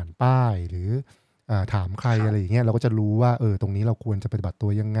อ่านป้ายหรือถามใครอะไรอย่างเงี้ยเราก็จะรู้ว่าตรงนี้เราควรจะปฏิบัติตัว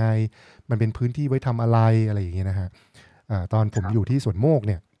ยังไงมันเป็นพื้นที่ไว้ทำอะไรอะไรอย่างเงี้ยนะฮะตอนผมอยู่ที่สวนโมก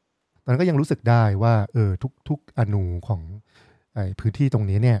เนี่ยตอนนั้นก็ยังรู้สึกได้ว่าทุกอนูของพื้นที่ตรง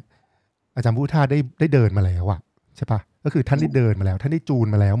นี้เนี่ยอาจารย์พุทธาได้เดินมาแล้วอะใช่ปะก็คือท่านได้เดินมาแล้วท่านได้จูน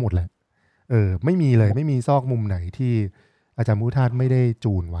มาแล้วหมดแหละไม่มีเลยไม่มีซอกมุมไหนที่อาจารย์พุทธาไม่ได้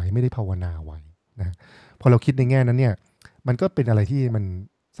จูนไว้ไม่ได้ภาวนาไว้นะพอเราคิดในแง่นั้นเนี่ยมันก็เป็นอะไรที่มัน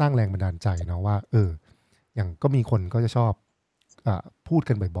สร้างแรงบันดาลใจเนาะว่าอย่างก็มีคนก็จะชอบพูด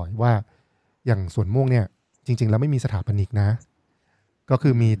กันบ่อยๆว่าอย่างสวนม่วงเนี่ยจริงๆแล้วไม่มีสถาปนิกนะก็คื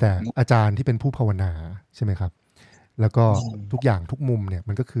อมีแต่อาจารย์ที่เป็นผู้ภาวนาใช่ไหมครับแล้วก็ทุกอย่างทุกมุมเนี่ย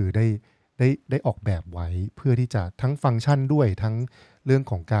มันก็คือได้ออกแบบไว้เพื่อที่จะทั้งฟังก์ชันด้วยทั้งเรื่อง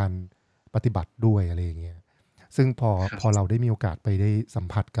ของการปฏิบัติด้วยอะไรอย่างเงี้ยซึ่งพอเราได้มีโอกาสไปได้สัม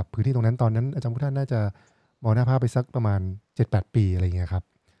ผัสกับพื้นที่ตรงนั้นตอนนั้นอาจารย์พุทธาน่าจะมรณภาพไปสักประมาณ 7-8 ปีอะไรเงี้ยครับ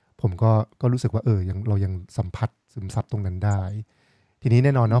ผมก็รู้สึกว่าเรายังสัมผัสซึมซับตรงนั้นได้ทีนี้แ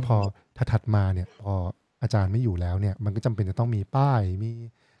น่นอนเนาะพอถัดมาเนี่ยพออาจารย์ไม่อยู่แล้วเนี่ยมันก็จำเป็นจะต้องมีป้ายมี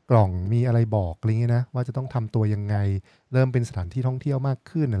กล่องมีอะไรบอกอะไรเงี้ยนะว่าจะต้องทำตัวยังไงเริ่มเป็นสถานที่ท่องเที่ยวมาก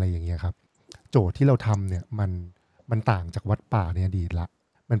ขึ้นอะไรอย่างเงี้ยครับโจทย์ที่เราทำเนี่ยมันต่างจากวัดป่าในอดีตละ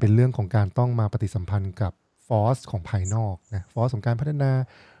มันเป็นเรื่องของการต้องมาปฏิสัมพันธ์กับฟอร์สของภายนอกนะฟอร์สของการพัฒนา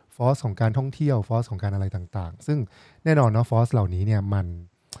ฟอร์สของการท่องเที่ยวฟอร์สของการอะไรต่างๆซึ่งแน่นอนเนาะฟอร์สเหล่านี้เนี่ยมัน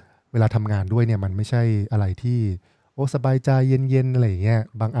เวลาทำงานด้วยเนี่ยมันไม่ใช่อะไรที่สบายใจเย็นๆอะไรอย่างเงี้ย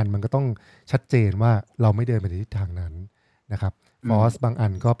บางอันมันก็ต้องชัดเจนว่าเราไม่เดินไปในทิศทางนั้นนะครับฟอร์สบางอั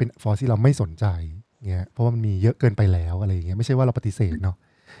นก็เป็นฟอร์สที่เราไม่สนใจเงี้ยเพราะว่ามันมีเยอะเกินไปแล้วอะไรอย่างเงี้ยไม่ใช่ว่าเราปฏิเสธเนาะ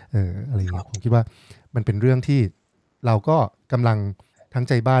อะไรอย่างเงี้ยผมคิดว่ามันเป็นเรื่องที่เราก็กำลังทั้ง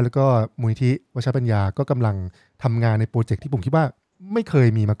ใจบ้านแล้วก็มูลนิธิวชปัญญาก็กำลังทำงานในโปรเจกต์ที่ผมคิดว่าไม่เคย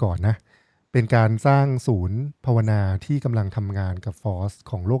มีมาก่อนนะเป็นการสร้างศูนย์ภาวนาที่กำลังทำงานกับฟอร์ส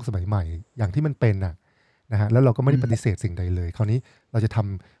ของโลกสมัยใหม่อย่างที่มันเป็นนะฮะแล้วเราก็ไม่ได้ปฏิเสธสิ่งใดเลยคราวนี้เราจะท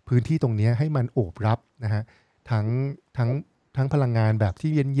ำพื้นที่ตรงนี้ให้มันโอบรับนะฮะทั้งพลังงานแบบ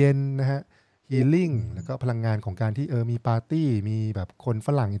ที่เย็นๆนะฮะฮีลิ่งแล้วก็พลังงานของการที่มีปาร์ตี้มีแบบคนฝ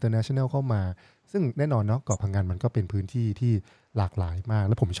รั่งอินเตอร์เนชั่นแนลเข้ามาซึ่งแน่นอนเนาะเกาะพังงานมันก็เป็นพื้นที่ที่หลากหลายมาก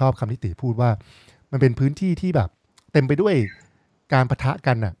แล้วผมชอบคำที่ติพูดว่ามันเป็นพื้นที่ที่แบบเต็มไปด้วยการปะทะ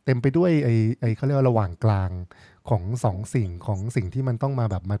กันเต็มไปด้วยไอเขาเรียกว่าระหว่างกลางของสองสิ่งที่มันต้องมา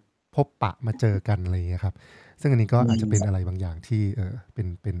แบบมาพบปะมาเจอกันอะไรอย่างเงี้ยครับซึ่งอันนี้ก็อาจจะเป็นอะไรบางอย่างที่เ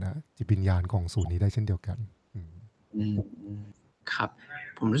ป็นจิตวิญญาณของศูนย์นี้ได้เช่นเดียวกันครับ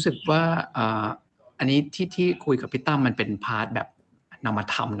ผมรู้สึกว่าอันนี้ที่คุยกับพี่ตั้มมันเป็นพาร์ทแบบนำมา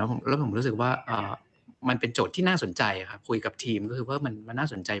ทำแล้วผมรู้สึกว่ามันเป็นโจทย์ที่น่าสนใจครับคุยกับทีมก็คือว่ามันน่า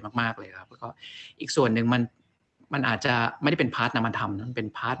สนใจมากๆเลยครับแล้วก็อีกส่วนหนึ่งมันอาจจะไม่ได้เป็นพาร์ทนำมาทำมันเป็น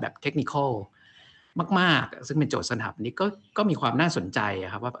พาร์ทแบบเทคนิคอลมากๆซึ่งเป็นโจทย์สถาปนิกก็มีความน่าสนใจ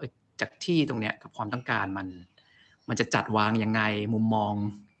ครับว่าจากที่ตรงเนี้ยกับความต้องการมันจะจัดวางยังไงมุมมอง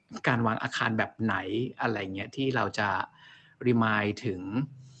การวางอาคารแบบไหนอะไรเงี้ยที่เราจะรีมายถึ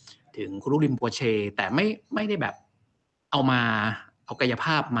งครูริมโปเชแต่ไม่ได้แบบเอากายภ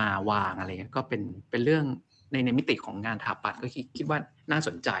าพมาวางอะไรเงี้ยก็เป็นเรื่องในมิติของงานสถาปัตย์ก็คิดว่าน่าส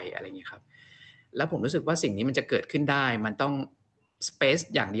นใจอะไรเงี้ยครับแล้วผมรู้สึกว่าสิ่งนี้มันจะเกิดขึ้นได้มันต้องspace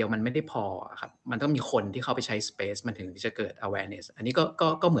อย่างเดียวมันไม่ได้พอครับมันต้องมีคนที่เข้าไปใช้ space มันถึงจะเกิด awareness อันนี้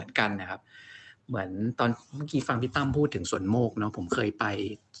ก็เหมือนกันนะครับเหมือนตอนเมื่อกี้ฟังพี่ตั้มพูดถึงสวนโมกเนาะผมเคยไป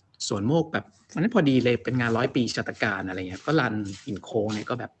สวนโมกแบบมันนั้นพอดีเลยเป็นงาน100 ปีชาตการอะไรเงี้ยก็รันหินโค้งเนี่ย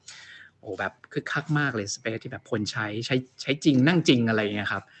ก็แบบโอ้แบบคึกคักมากเลย space ที่แบบคนใช้จริงนั่งจริงอะไรเงี้ย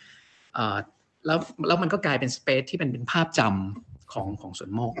ครับ แล้วมันก็กลายเป็นสเปซที่เป็นภาพจำของสว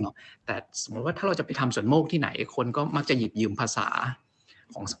นโมกเนาะแต่สมมติว่าถ้าเราจะไปทำสวนโมกที่ไหนคนก็มักจะหยิบยืมภาษา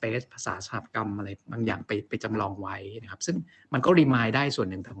ของสเปซภาษาสถาปัตยกรรมอะไรบางอย่างไปจำลองไว้นะครับซึ่งมันก็รีมายได้ส่วน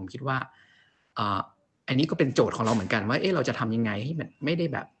หนึ่งแต่ผมคิดว่าอันนี้ก็เป็นโจทย์ของเราเหมือนกันว่าเราจะทำยังไงให้มันไม่ได้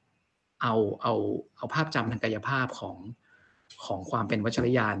แบบเอาภาพจำทางกายภาพของความเป็นวัชร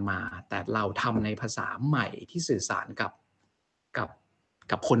ยานมาแต่เราทำในภาษาใหม่ที่สื่อสาร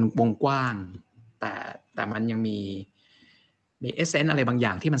กับคนวงกว้างแต่มันยังมีเอเซนส์อะไรบางอย่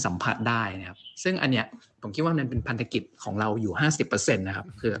างที่มันสัมผัสได้นะครับซึ่งอันเนี้ยผมคิดว่ามันเป็นพันธกิจของเราอยู่ 50% นะครับ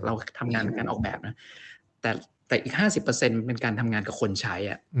คือเราทำงานในการออกแบบนะแต่อีก 50% เป็นการทำงานกับคนใช้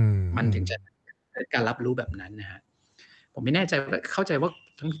อ่ะมันถึงจะเกิดการรับรู้แบบนั้นนะฮะผมไม่แน่ใจเข้าใจว่า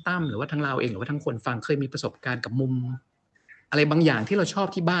ทั้งตั้มหรือว่าทั้งเราเองหรือว่าทั้งคนฟังเคยมีประสบการณ์กับมุมอะไรบางอย่างที่เราชอบ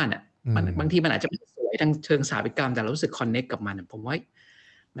ที่บ้านอ่ะมันบางทีมันอาจจะไม่สวยทางเชิงสถาปัตยกรรมแต่เรารู้สึกคอนเนคกับมันผมว่า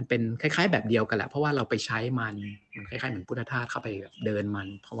มันเป็นคล้ายๆแบบเดียวกันแหละเพราะว่าเราไปใช้มันคล้ายๆเหมือนพุทธทาสเข้าไปแบบเดินมัน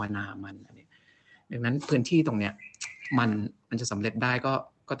ภาวนามันอันนี้ดังนั้นพื้นที่ตรงเนี้ยมันจะสำเร็จได้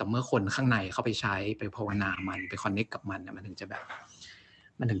ก็แต่เมื่อคนข้างในเข้าไปใช้ไปภาวนามันไปคอนเนคกับมันมันถึงจะ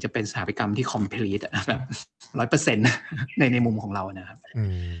เป็นสถาปัตยกรรมที่ complete แบบ 100% ในมุมของเรานะครับ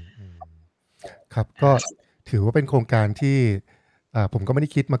ครับก็ถือว่าเป็นโครงการที่ผมก็ไม่ได้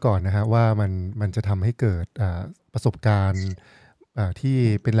คิดมาก่อนนะฮะว่ามันจะทำให้เกิดประสบการณ์ที่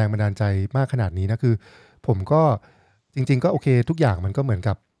เป็นแรงบันดาลใจมากขนาดนี้นะคือผมก็จริงๆก็โอเคทุกอย่างมันก็เหมือน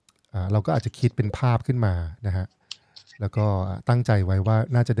กับเราก็อาจจะคิดเป็นภาพขึ้นมานะฮะแล้วก็ตั้งใจไว้ว่า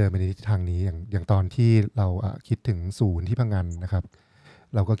น่าจะเดินไปในทิศทางนี้อย่างตอนที่เราคิดถึงศูนย์ที่พังงานนะครับ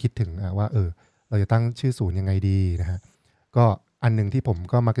เราก็คิดถึงว่าเราจะตั้งชื่อศูนย์ยังไงดีนะฮะก็อันนึงที่ผม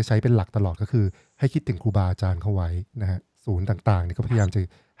ก็มักจะใช้เป็นหลักตลอดก็คือให้คิดถึงครูบาอาจารย์เข้าไว้นะฮะศูนย์ต่างๆเนี่ยก็พยายามจะ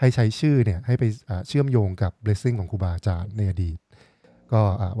ให้ใช้ชื่อเนี่ยให้ไปเชื่อมโยงกับ blessing ของครูบาอาจารย์ในอดีตก็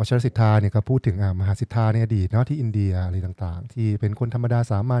วชรศิทธาเนี่ยก็พูดถึงมหาศิทธาในอดีตเนาะที่อินเดียอะไรต่างๆที่เป็นคนธรรมดา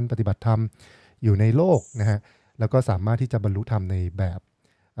สามัญปฏิบัติธรรมอยู่ในโลกนะฮะแล้วก็สามารถที่จะบรรลุธรรมในแบบ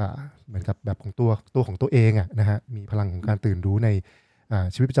เหมือนกับแบบของตัวของตัวเองนะฮะมีพลังของการตื่นรู้ใน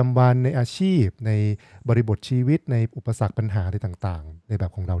ชีวิตประจำวันในอาชีพในบริบทชีวิตในอุปสรรคปัญหาอะไรต่างๆในแบ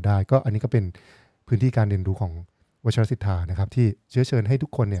บของเราได้ก็อันนี้ก็เป็นพื้นที่การเรียนรู้ของวชรศิทธานะครับที่เชื้อเชิญให้ทุ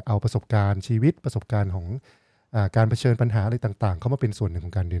กคนเนี่ยเอาประสบการณ์ชีวิตประสบการณ์ของการเผชิญปัญหาอะไรต่างๆเข้ามาเป็นส่วนหนึ่งข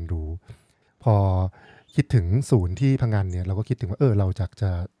องการเรียนรู้พอคิดถึงศูนย์ที่พังงานเนี่ยเราก็คิดถึงว่าเราจ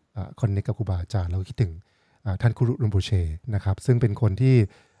ะคอนเนคกับครูบาอาจารย์เราก็คิดถึงท่านคุรุลุมโบเชนะครับซึ่งเป็นคนที่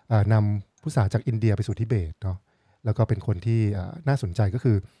นำผู้ศาสนาจากอินเดียไปสู่ทิเบตเนาะแล้วก็เป็นคนที่น่าสนใจก็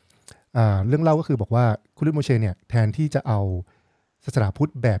คือเรื่องเล่าก็คือบอกว่าคุรุลุมโบเชเนี่ยแทนที่จะเอาศาสนาพุท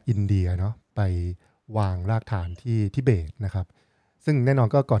ธแบบอินเดียเนาะไปวางรากฐานที่ทิเบตนะครับซึ่งแน่นอน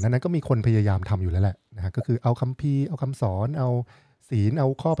ก็ก่อนหน้านั้นก็มีคนพยายามทำอยู่แล้วแหละนะฮะก็คือเอาคัมภีร์เอาคำสอนเอาศีลเอา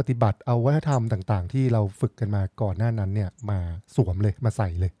ข้อปฏิบัติเอาวัฒนธรรมต่างๆที่เราฝึกกันมาก่อนหน้านั้นเนี่ยมาสวมเลยมาใส่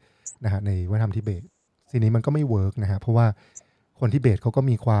เลยนะฮะในวัฒนธรรมทิเบตทีนี้มันก็ไม่เวิร์กนะฮะเพราะว่าคนทิเบตเขาก็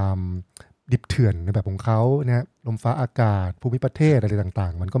มีความดิบเถื่อนในแบบของเขานะฮะลมฟ้าอากาศภูมิประเทศอะไรต่า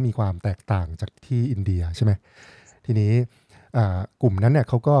งๆมันก็มีความแตกต่างจากที่อินเดียใช่ไหมทีนี้กลุ่มนั้นเนี่ย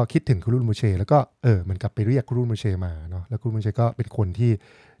เขาก็คิดถึงคุรุลุมโบเชแล้วก็เหมือนกับไปเรียกคุรุลุมโบเชมาเนาะแล้วคุรุลุมโบเชก็เป็นคนที่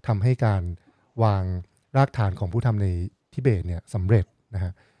ทำให้การวางรากฐานของผู้ทำในทิเบตเนี่ยสำเร็จนะฮ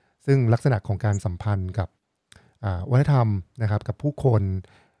ะซึ่งลักษณะของการสัมพันธ์กับวัฒนธรรมนะครับกับผู้คน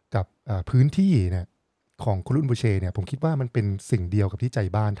กับพื้นที่เนี่ยของคุรุลุมโบเชเนี่ยผมคิดว่ามันเป็นสิ่งเดียวกับที่ใจ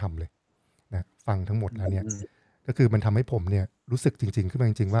บ้านทำเลยนะฟังทั้งหมดแล้วเนี่ยก็คือมันทำให้ผมเนี่ยรู้สึกจริงๆขึ้นมา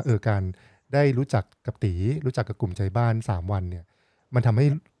จริงๆว่าการได้รู้จักกับตีรู้จักกับกลุ่มใจบ้าน3วันเนี่ยมันทำให้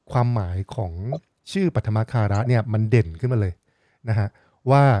ความหมายของชื่อปัทมาคาระเนี่ยมันเด่นขึ้นมาเลยนะฮะ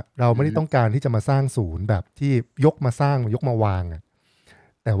ว่าเราไม่ได้ต้องการที่จะมาสร้างศูนย์แบบที่ยกมาสร้างยกมาวาง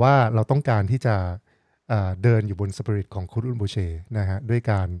แต่ว่าเราต้องการที่จะเดินอยู่บนสปิริตของคุรุลุมโบเชนะฮะด้วย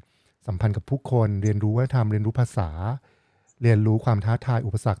การสัมพันธ์กับผู้คนเรียนรู้วัฒนธรรมเรียนรู้ภาษาเรียนรู้ความท้าทาย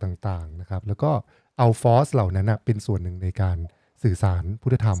อุปสรรคต่างๆนะครับแล้วก็เอาฟอร์สเหล่านั้นเป็นส่วนหนึ่งในการสื่อสารพุ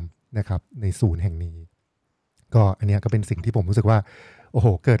ทธธรรมนะครับในศูนย์แห่งนี้ก็อันนี้ก็เป็นสิ่งที่ผมรู้สึกว่าโอ้โห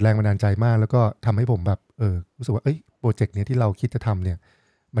เกิดแรงบันดาลใจมากแล้วก็ทำให้ผมแบบรู้สึกว่าโปรเจกต์นี้ที่เราคิดจะทำเนี่ย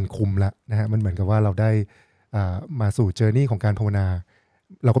มันคุ้มละนะฮะมันเหมือนกับว่าเราได้มาสู่เจอร์นี่ของการภาวนา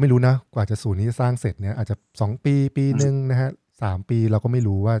เราก็ไม่รู้นะกว่าจะศูนย์นี้จะสร้างเสร็จเนี่ยอาจจะ2 ปีนึงนะฮะ3 ปีเราก็ไม่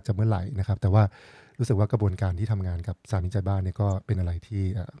รู้ว่าจะเมื่อไหร่นะครับแต่ว่ารู้สึกว่ากระบวนการที่ทำงานกับสถานีใจบ้านเนี่ยก็เป็นอะไรที่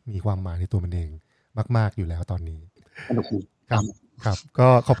มีความหมายในตัวมันเองมากๆอยู่แล้วตอนนี้ครับก็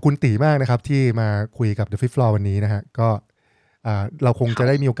ขอบคุณตีมากนะครับที่มาคุยกับ The Fifth Floor วันนี้นะฮะก็เราคงจะไ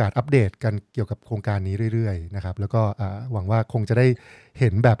ด้มีโอกาสอัปเดตกันเกี่ยวกับโครงการนี้เรื่อยๆนะครับแล้วก็หวังว่าคงจะได้เห็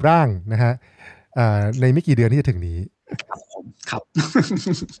นแบบร่างนะฮะในไม่กี่เดือนที่จะถึงนี้ ครับผมครับ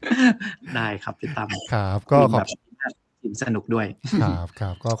ได้ครับพี่ตั้มครับก็ทีม ขอ แบบ บทีมสนุกด้วย ครับค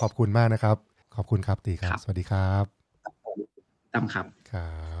รับก็ขอบคุณมากนะครับขอบคุณครับตีครั ครับ บ สวัสดีครับ ตั้มครับ ค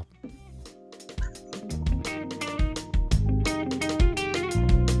รับ